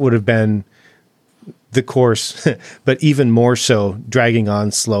 that would have been the course, but even more so dragging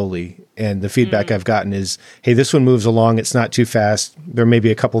on slowly. And the feedback I've gotten is, hey, this one moves along. It's not too fast. There may be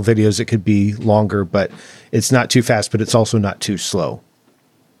a couple videos that could be longer, but it's not too fast, but it's also not too slow.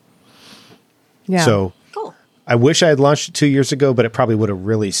 Yeah. So Cool. I wish I had launched it 2 years ago, but it probably would have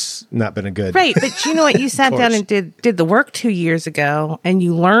really not been a good. Right, but you know what? You sat down and did the work 2 years ago, and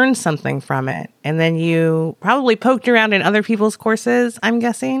you learned something from it, and then you probably poked around in other people's courses, I'm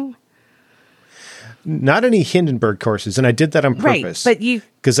guessing. Not any Hindenburg courses, and I did that on Right, purpose. but you-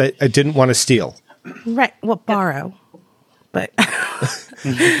 because I didn't want to steal. Right, well, borrow. But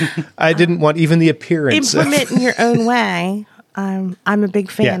I didn't want even the appearance. implement in your own way. I'm a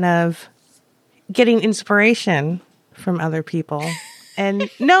big fan of getting inspiration from other people. And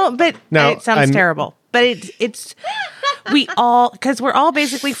no, it sounds terrible. But it's we all, because we're all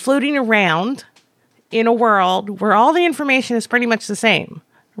basically floating around in a world where all the information is pretty much the same,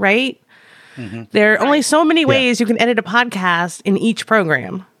 right? Mm-hmm. There are only so many ways you can edit a podcast in each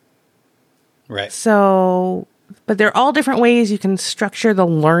program. Right. So, but there are all different ways you can structure the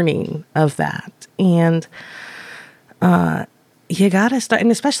learning of that. And you got to start, and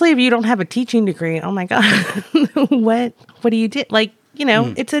especially if you don't have a teaching degree, oh my God, what do you do? Like,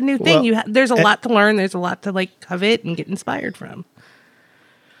 it's a new thing. Well, there's a lot to learn. There's a lot to covet and get inspired from.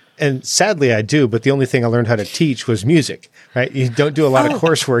 And sadly, I do. But the only thing I learned how to teach was music. Right? You don't do a lot of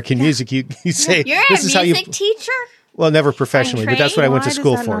coursework in music. You say You're this is a how you. music teacher? Well, never professionally, but that's what I went to Why does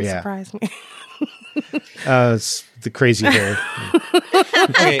school that for. not Yeah, surprise me? it's the crazy hair.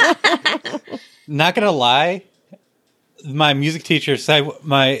 Okay. Not gonna lie, my music teacher. So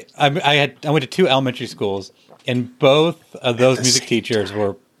I went to 2 elementary schools, and both of those music teachers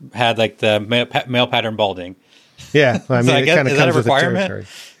had like the male pattern balding. Yeah, well, I mean, So I it guess- kind of is that comes a with the requirement? territory.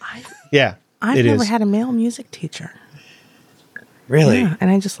 Yeah, I've it never is. had a male music teacher. Really? Yeah, and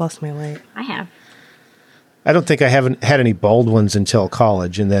I just lost my light. I have. I don't think I haven't had any bald ones until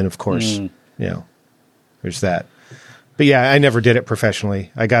college, and then of course, there's that. But yeah, I never did it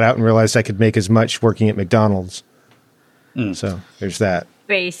professionally. I got out and realized I could make as much working at McDonald's. So there's that.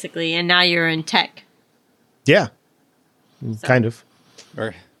 Basically, and now you're in tech. Yeah, kind of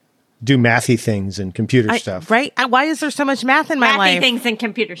Or do mathy things and computer stuff. Right? Why is there so much math in my Mathy life? things and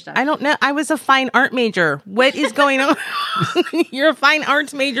computer stuff. I don't know. I was a fine art major. What is going on? You're a fine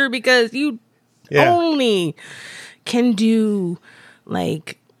arts major because you only can do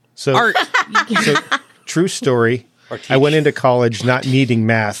So art. So, true story. I went into college not needing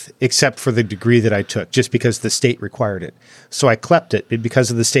math except for the degree that I took, just because the state required it. So I clept it, but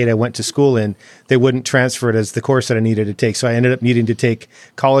because of the state I went to school in, they wouldn't transfer it as the course that I needed to take. So I ended up needing to take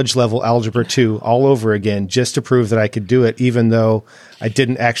college level Algebra 2 all over again just to prove that I could do it, even though I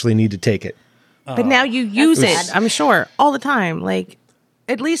didn't actually need to take it. But now you use it, I'm sure, all the time.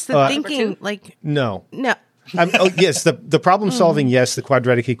 At least the thinking, No. no. Yes, the problem solving, yes. The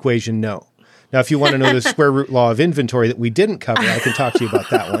quadratic equation, no. Now, if you want to know the square root law of inventory that we didn't cover, I can talk to you about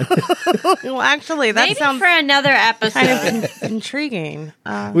that one. Well, actually, that Maybe sounds for another episode. kind of intriguing.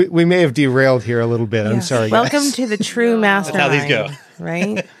 We may have derailed here a little bit. I'm sorry, guys. Welcome to the true mastermind. these go.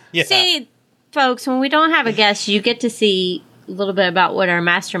 Right? yeah. See, folks, when we don't have a guest, you get to see a little bit about what our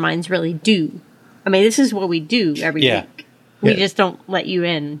masterminds really do. I mean, this is what we do every week. We just don't let you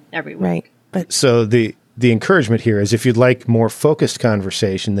in every week. Right. But So the encouragement here is if you'd like more focused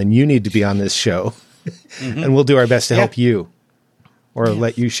conversation, then you need to be on this show, and we'll do our best to help you or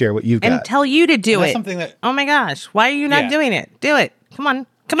let you share what you've and got. tell you to do That's it. something that- Oh my gosh. Why are you not doing it? Do it. Come on.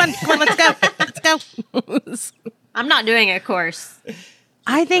 Let's go. Let's go. I'm not doing a course.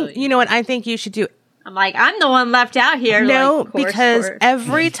 I think, you know what? I think you should do. I'm like, I'm the one left out here. No, like, course, because course.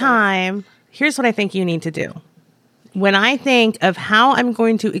 every time, here's what I think you need to do. when I think of how I'm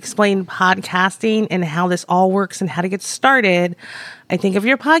going to explain podcasting and how this all works and how to get started, I think of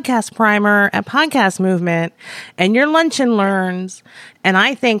your podcast primer at Podcast Movement and your Lunch and Learns. And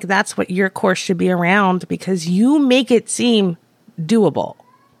I think that's what your course should be around, because you make it seem doable.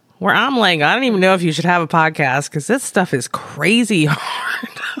 Where I'm like, I don't even know if you should have a podcast because this stuff is crazy hard.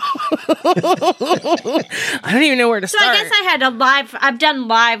 I don't even know where to start. So I guess I've done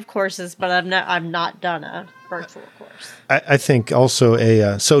live courses, but I've not done a virtual course. I think also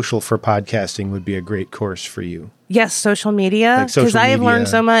a social for podcasting would be a great course for you. Yes, social media, because I have learned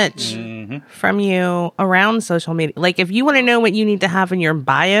so much from you around social media. Like, if you want to know what you need to have in your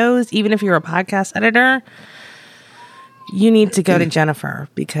bios, even if you're a podcast editor, you need to go to Jennifer,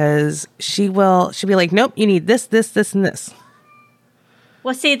 because she'll be like, nope, you need this, this, this, and this.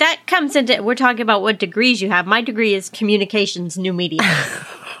 Well, see, that comes into, we're talking about what degrees you have. My degree is communications, new media.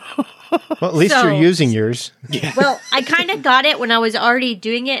 Well, at least you're using yours. Yeah. Well, I kind of got it when I was already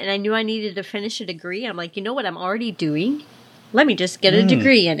doing it, and I knew I needed to finish a degree. I'm like, you know what I'm already doing? Let me just get a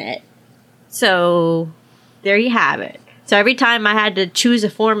degree in it. So there you have it. So every time I had to choose a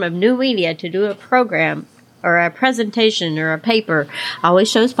form of new media to do a program or a presentation or a paper, I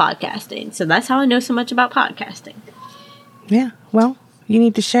always chose podcasting. So that's how I know so much about podcasting. Yeah, well, you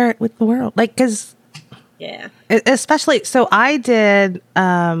need to share it with the world. Like, because... Yeah. Especially, so I did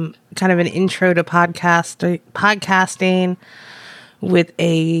kind of an intro to podcasting with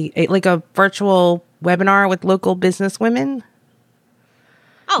a virtual webinar with local business women.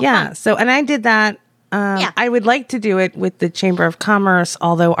 Oh, yeah. fun. So, and I did that. I would like to do it with the Chamber of Commerce,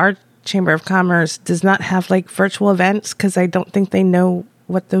 although our Chamber of Commerce does not have like virtual events, because I don't think they know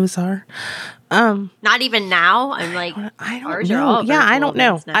what those are. Not even now. I'm like, I don't ours are know. all Yeah, I virtual don't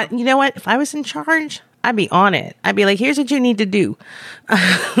know. events now. You know what? If I was in charge, I'd be on it. I'd be like, here's what you need to do.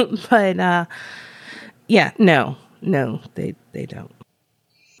 But yeah, no, they don't.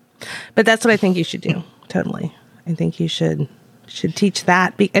 But that's what I think you should do. Totally. I think you should teach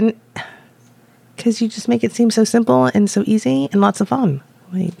that. And because you just make it seem so simple and so easy and lots of fun.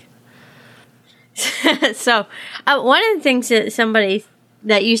 Like, So one of the things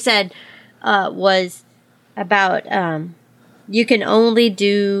that you said was about you can only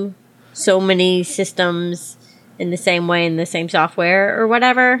do so many systems in the same way in the same software or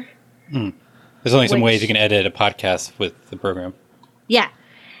whatever. There's only some ways you can edit a podcast with the program. Yeah.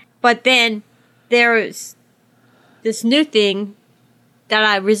 But then there's this new thing that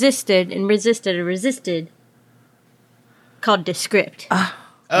I resisted called Descript.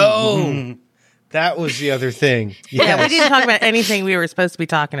 Oh, that was the other thing. yeah, we didn't talk about anything we were supposed to be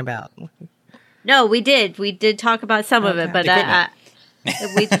talking about. No, we did. We did talk about some of it, but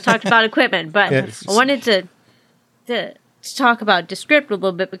we talked about equipment. But I wanted to talk about Descript a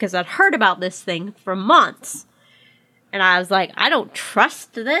little bit because I'd heard about this thing for months. And I was like, I don't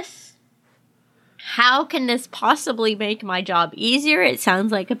trust this. How can this possibly make my job easier? It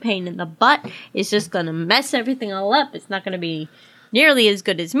sounds like a pain in the butt. It's just going to mess everything all up. It's not going to be nearly as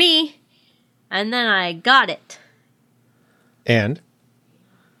good as me. And then I got it. And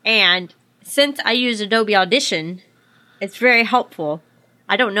since I use Adobe Audition, it's very helpful.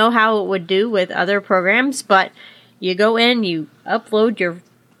 I don't know how it would do with other programs, but you go in, you upload your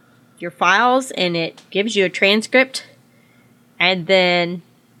files, and it gives you a transcript, and then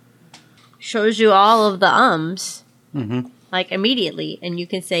shows you all of the ums, like immediately, and you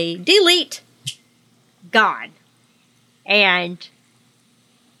can say, delete, gone. And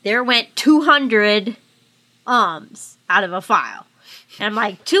there went 200 ums out of a file. And I'm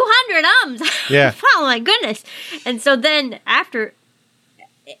like, 200 ums? Yeah. Oh my goodness. And so then after,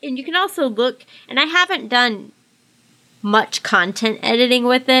 and you can also look, and I haven't done much content editing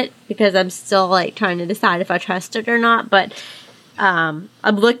with it because I'm still like trying to decide if I trust it or not. But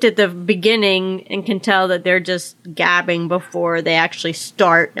I've looked at the beginning and can tell that they're just gabbing before they actually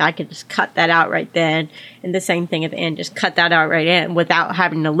start. I can just cut that out right then. And the same thing at the end, just cut that out right in without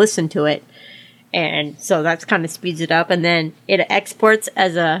having to listen to it. And so that's kind of speeds it up. And then it exports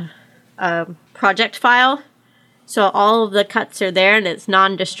as a project file. So all of the cuts are there and it's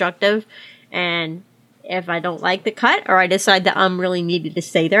non-destructive. And if I don't like the cut or I decide that really needed to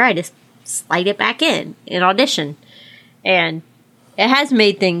stay there, I just slide it back in Audition. And it has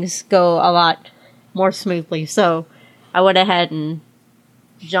made things go a lot more smoothly. So I went ahead and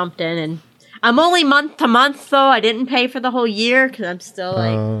jumped in. And I'm only month to month, though. I didn't pay for the whole year because I'm still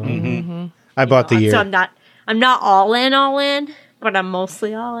like... I bought the year. So I'm not all in, but I'm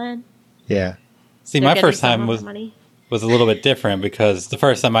mostly all in. Yeah. See, my first time was a little bit different because the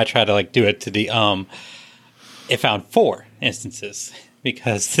first time I tried to like do it to the it found 4 instances.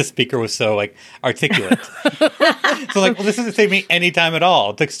 because the speaker was so like articulate. So like, well, this doesn't save me any time at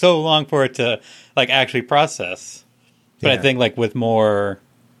all. It took so long for it to like actually process. But I think like with more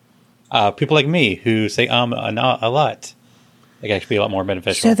people like me who say a lot, it can actually be a lot more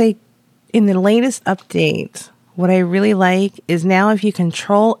beneficial. So in the latest update, what I really like is now if you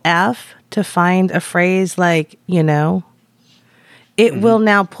Control F to find a phrase like, you know, it will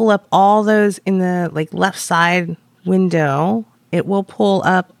now pull up all those in the like left side window. It will pull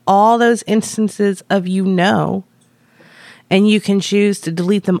up all those instances of you know, and you can choose to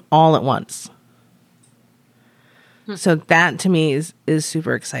delete them all at once. So that to me is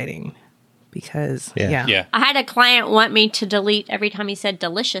super exciting because Yeah. I had a client want me to delete every time he said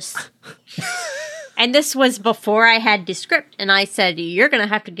delicious. And this was before I had Descript, and I said, you're going to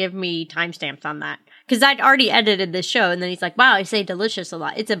have to give me timestamps on that. Because I'd already edited the show, and then he's like, wow, I say delicious a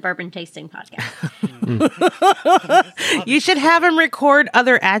lot. It's a bourbon tasting podcast. You should have him record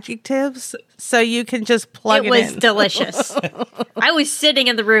other adjectives so you can just plug it in. It was delicious. I was sitting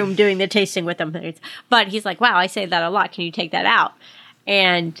in the room doing the tasting with him. But he's like, wow, I say that a lot. Can you take that out?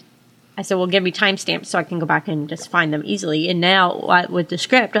 And I said, well, give me timestamps so I can go back and just find them easily. And now with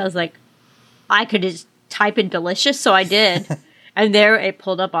Descript, I was like, I could just type in delicious, so I did. And there it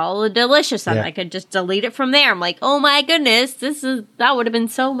pulled up all the delicious, and I could just delete it from there. I'm like, oh my goodness, that would have been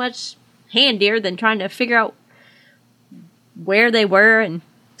so much handier than trying to figure out where they were. And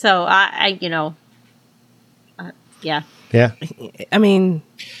so I yeah. I mean,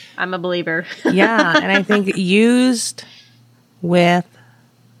 I'm a believer. yeah, and I think used with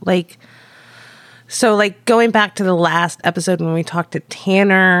like. So, like, going back to the last episode when we talked to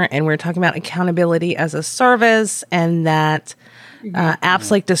Tanner and we were talking about accountability as a service, and that apps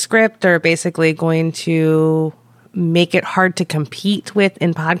like Descript are basically going to make it hard to compete with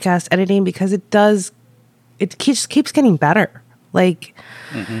in podcast editing because it keeps getting better. Like,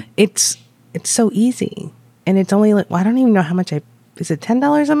 it's so easy. And it's only like, well, I don't even know how much is it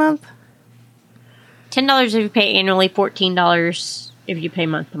 $10 a month? $10 if you pay annually, $14 if you pay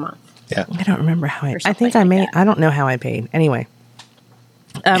month to month. Yeah. I don't remember how I think like I may. that. I don't know how I paid. Anyway,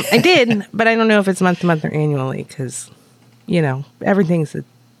 I did, but I don't know if it's month to month or annually because, you know, everything's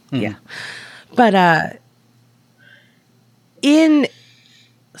yeah. But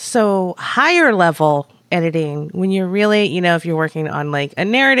so higher level editing, when you're really, you know, if you're working on like a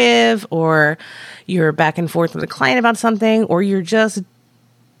narrative or you're back and forth with a client about something, or you're just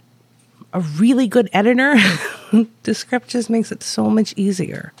a really good editor, Descript just makes it so much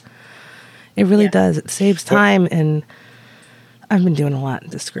easier. It really does. It saves time, and I've been doing a lot in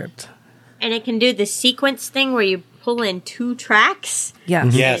Descript. And it can do the sequence thing where you pull in 2 tracks.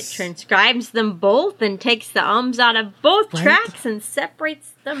 Yes. Yes. It transcribes them both and takes the ums out of both tracks and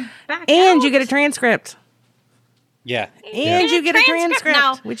separates them back And out. you get a transcript. Yeah. And you get a transcript,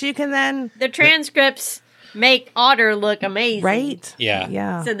 now. which you can then... The transcripts make Otter look amazing. Right? Yeah.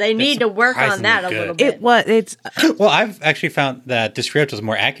 Yeah. So they need to work on that a surprisingly little good. bit. It's... Well, I've actually found that Descript was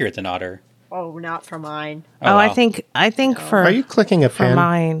more accurate than Otter. Oh, not for mine. Oh, I wow. think for... Are you clicking a pen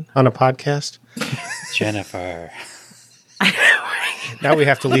mine. on a podcast? Jennifer? Now we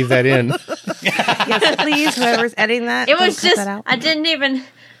have to leave that in. Yes, please, whoever's editing that. It don't was cut just, that out. I didn't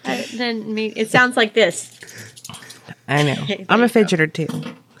mean, it sounds like this. I know. I'm a fidgeter too.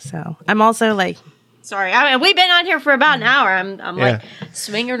 So I'm also like... Sorry, we've been on here for about an hour. I'm like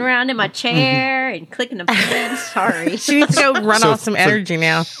swinging around in my chair and clicking the buttons. Sorry. She needs to go run off some energy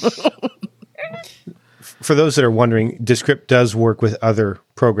now. For those that are wondering, Descript does work with other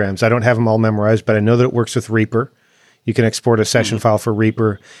programs. I don't have them all memorized, but I know that it works with Reaper. You can export a session file for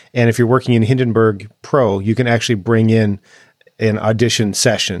Reaper. And if you're working in Hindenburg Pro, you can actually bring in an audition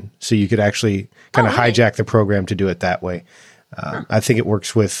session. So you could actually kind of hijack the program to do it that way. I think it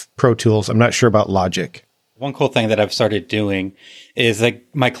works with Pro Tools. I'm not sure about Logic. One cool thing that I've started doing is like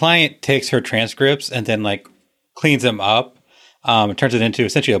my client takes her transcripts and then like cleans them up. It turns it into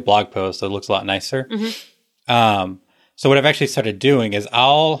essentially a blog post, so it looks a lot nicer. So what I've actually started doing is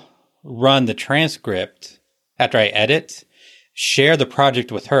I'll run the transcript after I edit, share the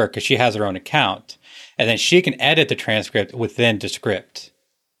project with her because she has her own account, and then she can edit the transcript within Descript.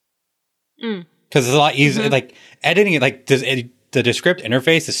 Because it's a lot easier. Like editing it, like the Descript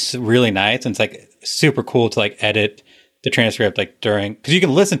interface is really nice, and it's like super cool to like edit the transcript like during, because you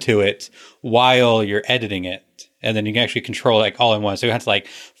can listen to it while you're editing it. And then you can actually control like all in one. So you have to like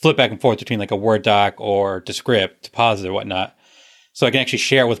flip back and forth between like a Word doc or Descript to pause it or whatnot. So I can actually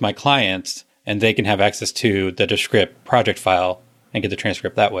share it with my clients and they can have access to the Descript project file and get the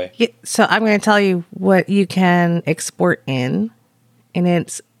transcript that way. Yeah, so I'm going to tell you what you can export in. And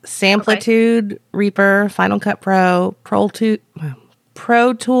it's Samplitude, Reaper, Final Cut Pro,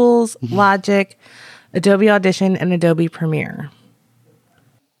 Pro Tools, Logic, Adobe Audition, and Adobe Premiere.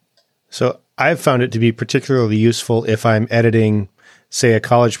 So I've found it to be particularly useful if I'm editing, say, a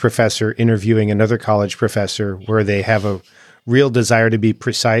college professor interviewing another college professor where they have a real desire to be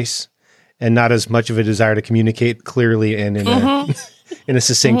precise and not as much of a desire to communicate clearly and in a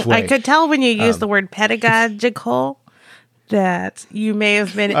succinct way. I could tell when you use the word pedagogical that you may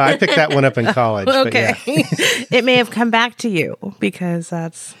have been... I picked that one up in college. Okay. But yeah. It may have come back to you because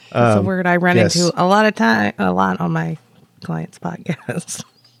that's a word I run yes. into a lot on my clients' podcasts.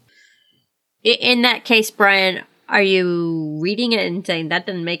 In that case, Brian, are you reading it and saying that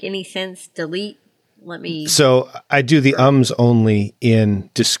doesn't make any sense? Delete. So I do the ums only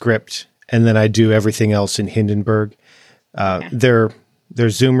in Descript, and then I do everything else in Hindenburg. Okay. They're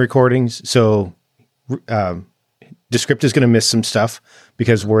Zoom recordings, so Descript is going to miss some stuff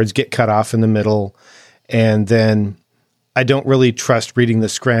because words get cut off in the middle, and then I don't really trust reading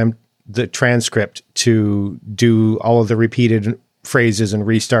the transcript to do all of the repeated phrases and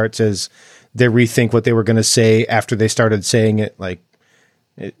restarts as they rethink what they were going to say after they started saying it.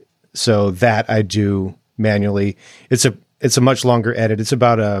 So that I do manually. It's a much longer edit. It's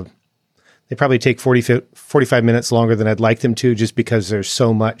about they probably take 45 minutes longer than I'd like them to, just because there's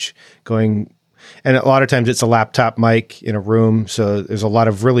so much going. And a lot of times it's a laptop mic in a room. So there's a lot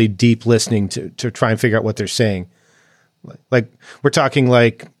of really deep listening to try and figure out what they're saying. Like we're talking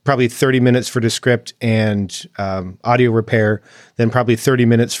like probably 30 minutes for Descript and audio repair, then probably 30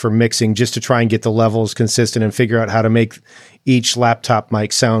 minutes for mixing just to try and get the levels consistent and figure out how to make each laptop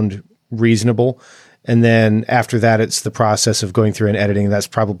mic sound reasonable. And then after that, it's the process of going through and editing. That's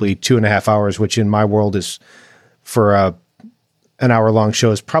probably 2.5 hours, which in my world is for an hour-long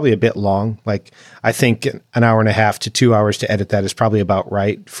show is probably a bit long. Like I think an hour and a half to 2 hours to edit that is probably about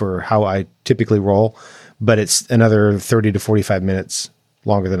right for how I typically roll. But it's another 30 to 45 minutes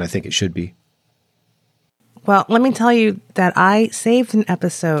longer than I think it should be. Well, let me tell you that I saved an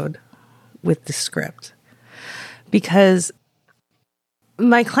episode with Descript because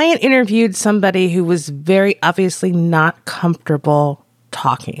my client interviewed somebody who was very obviously not comfortable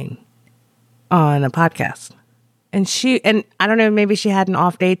talking on a podcast. And I don't know, maybe she had an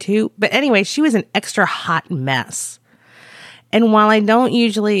off day too. But anyway, she was an extra hot mess. And while I don't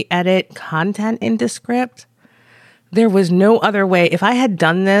usually edit content in Descript, there was no other way. If I had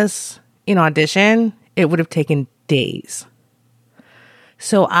done this in Audition, it would have taken days.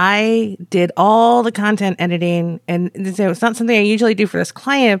 So I did all the content editing, and it's not something I usually do for this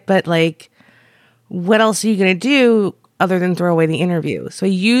client, but like, what else are you going to do other than throw away the interview? So I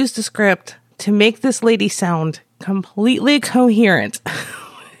used Descript to make this lady sound completely coherent.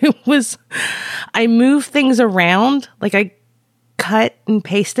 I moved things around, like I cut and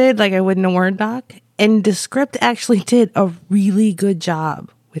pasted like I would in a Word doc, and Descript actually did a really good job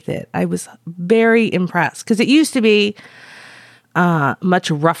with it. I was very impressed because it used to be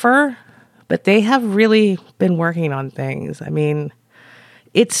much rougher, but they have really been working on things. I mean,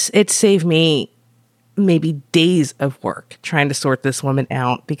 it saved me maybe days of work trying to sort this woman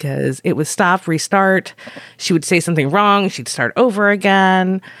out because it was stop, restart. She would say something wrong. She'd start over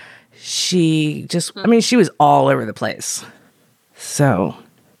again. She was all over the place. So,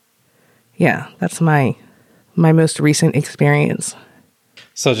 yeah, that's my most recent experience.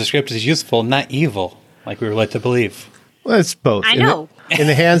 So Descript is useful, not evil, like we were led to believe. Well, it's both. I know. In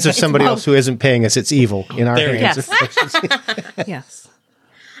the hands of somebody else who isn't paying us, it's evil. In our There hands, Yes. Yes.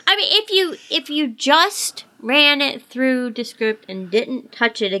 I mean, if you just ran it through Descript and didn't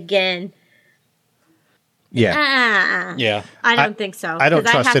touch it again, yeah. Yeah. I don't think so. I don't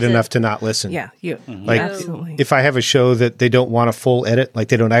 'cause trust it enough to not listen. Yeah, Like, absolutely. if I have a show that they don't want a full edit, like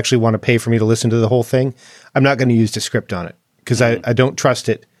they don't actually want to pay for me to listen to the whole thing, I'm not going to use Descript on it because I don't trust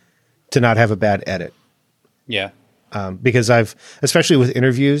it to not have a bad edit. Yeah. Because especially with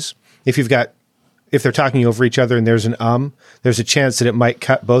interviews, if they're talking over each other and there's there's a chance that it might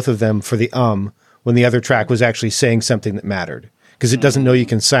cut both of them for the when the other track was actually saying something that mattered because it doesn't know you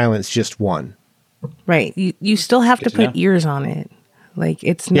can silence just one. Right. You still have to put ears on it. Like,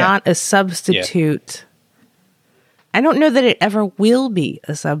 it's not a substitute. Yeah. I don't know that it ever will be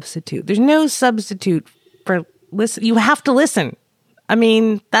a substitute. There's no substitute for listen. You have to listen. I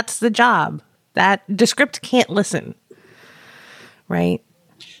mean, that's the job. That Descript can't listen. Right?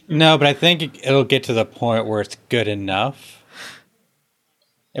 No, but I think it'll get to the point where it's good enough.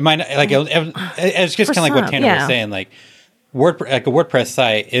 It might not, it's just kind of like what Tanner was saying. Like, a WordPress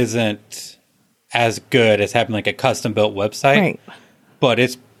site isn't as good as having like a custom built website, right? But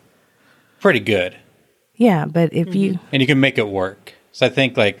it's pretty good. Yeah, but if and you can make it work. So I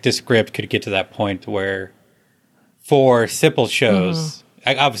think like Descript could get to that point where for simple shows.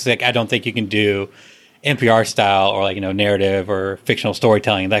 Obviously, I don't think you can do NPR style or like, narrative or fictional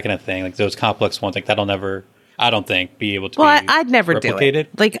storytelling, that kind of thing. Like those complex ones, like that'll never, I don't think, be able to be I'd never replicated. do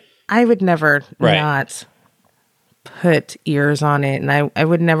it. Like I would never not put ears on it, and I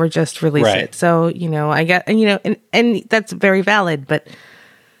would never just release it. So, I get, and that's very valid, but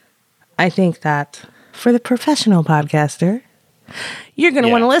I think that for the professional podcaster, you're going to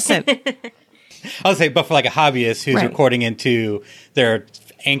want to listen. I would say, but for like a hobbyist who's recording into their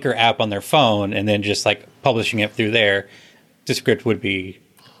Anchor app on their phone and then just like publishing it through there, the script would be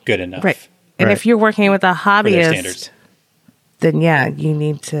good enough. Right. And if you're working with a hobbyist, then you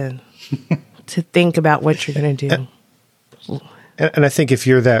need to think about what you're going to do. And I think if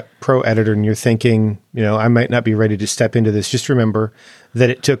you're that pro editor and you're thinking, I might not be ready to step into this, just remember that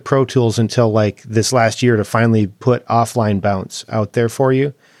it took Pro Tools until like this last year to finally put offline bounce out there for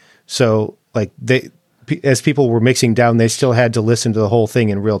you. So like as people were mixing down, they still had to listen to the whole thing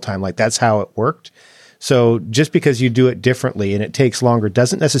in real time. Like that's how it worked. So just because you do it differently and it takes longer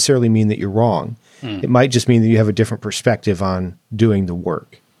doesn't necessarily mean that you're wrong. It might just mean that you have a different perspective on doing the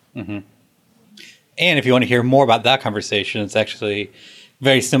work. Mm-hmm. And if you want to hear more about that conversation, it's actually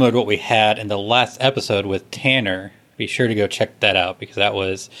very similar to what we had in the last episode with Tanner. Be sure to go check that out because that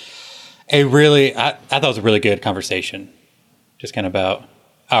was I thought it was a really good conversation. Just kind of about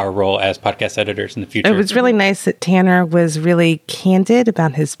our role as podcast editors in the future. It was really nice that Tanner was really candid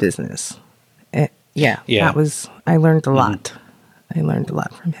about his business. I learned a lot. I learned a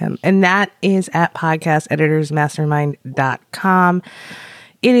lot from him. And that is at podcasteditorsmastermind.com.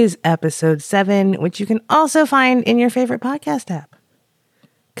 It is episode 7, which you can also find in your favorite podcast app.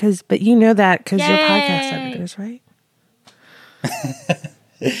 But you know that because you're podcast editors, right?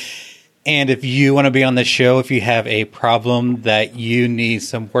 And if you want to be on the show, if you have a problem that you need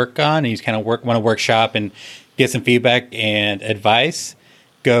some work on and you kind of want to workshop and get some feedback and advice,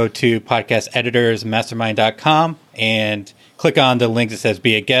 go to podcasteditorsmastermind.com and click on the link that says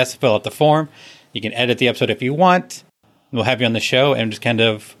be a guest, fill out the form. You can edit the episode if you want. We'll have you on the show and just kind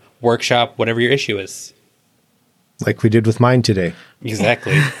of workshop whatever your issue is. Like we did with mine today.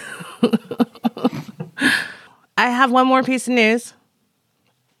 Exactly. I have one more piece of news.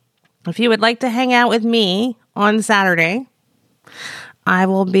 If you would like to hang out with me on Saturday, I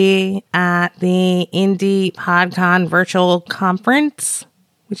will be at the Indie PodCon virtual conference,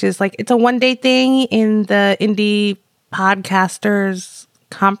 which is it's a one-day thing in the Indie Podcasters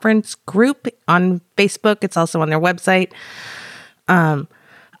conference group on Facebook. It's also on their website. I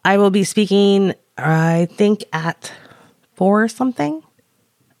will be speaking, I think, at 4 or something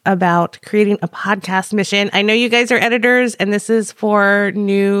about creating a podcast mission. I know you guys are editors and this is for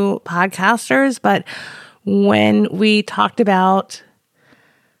new podcasters, but when we talked about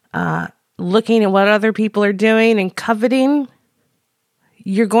looking at what other people are doing and coveting,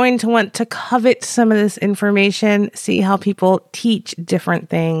 you're going to want to covet some of this information, see how people teach different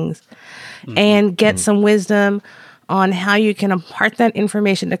things, and get some wisdom on how you can impart that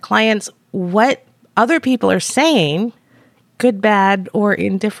information to clients, what other people are saying, good, bad, or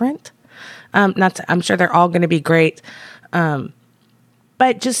indifferent. I'm sure they're all going to be great. But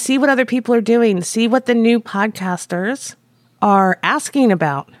just see what other people are doing. See what the new podcasters are asking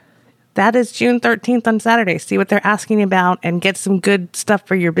about. That is June 13th on Saturday. See what they're asking about and get some good stuff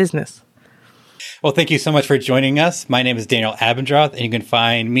for your business. Well, thank you so much for joining us. My name is Daniel Abendroth, and you can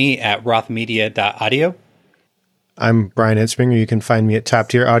find me at rothmedia.audio. I'm Brian Ensminger. You can find me at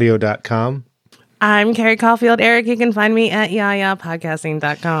toptieraudio.com. I'm Carrie Caulfield. Eric, you can find me at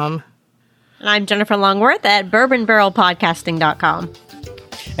yayapodcasting.com. And I'm Jennifer Longworth at bourbonbarrelpodcasting.com.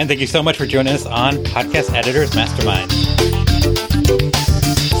 And thank you so much for joining us on Podcast Editors Mastermind.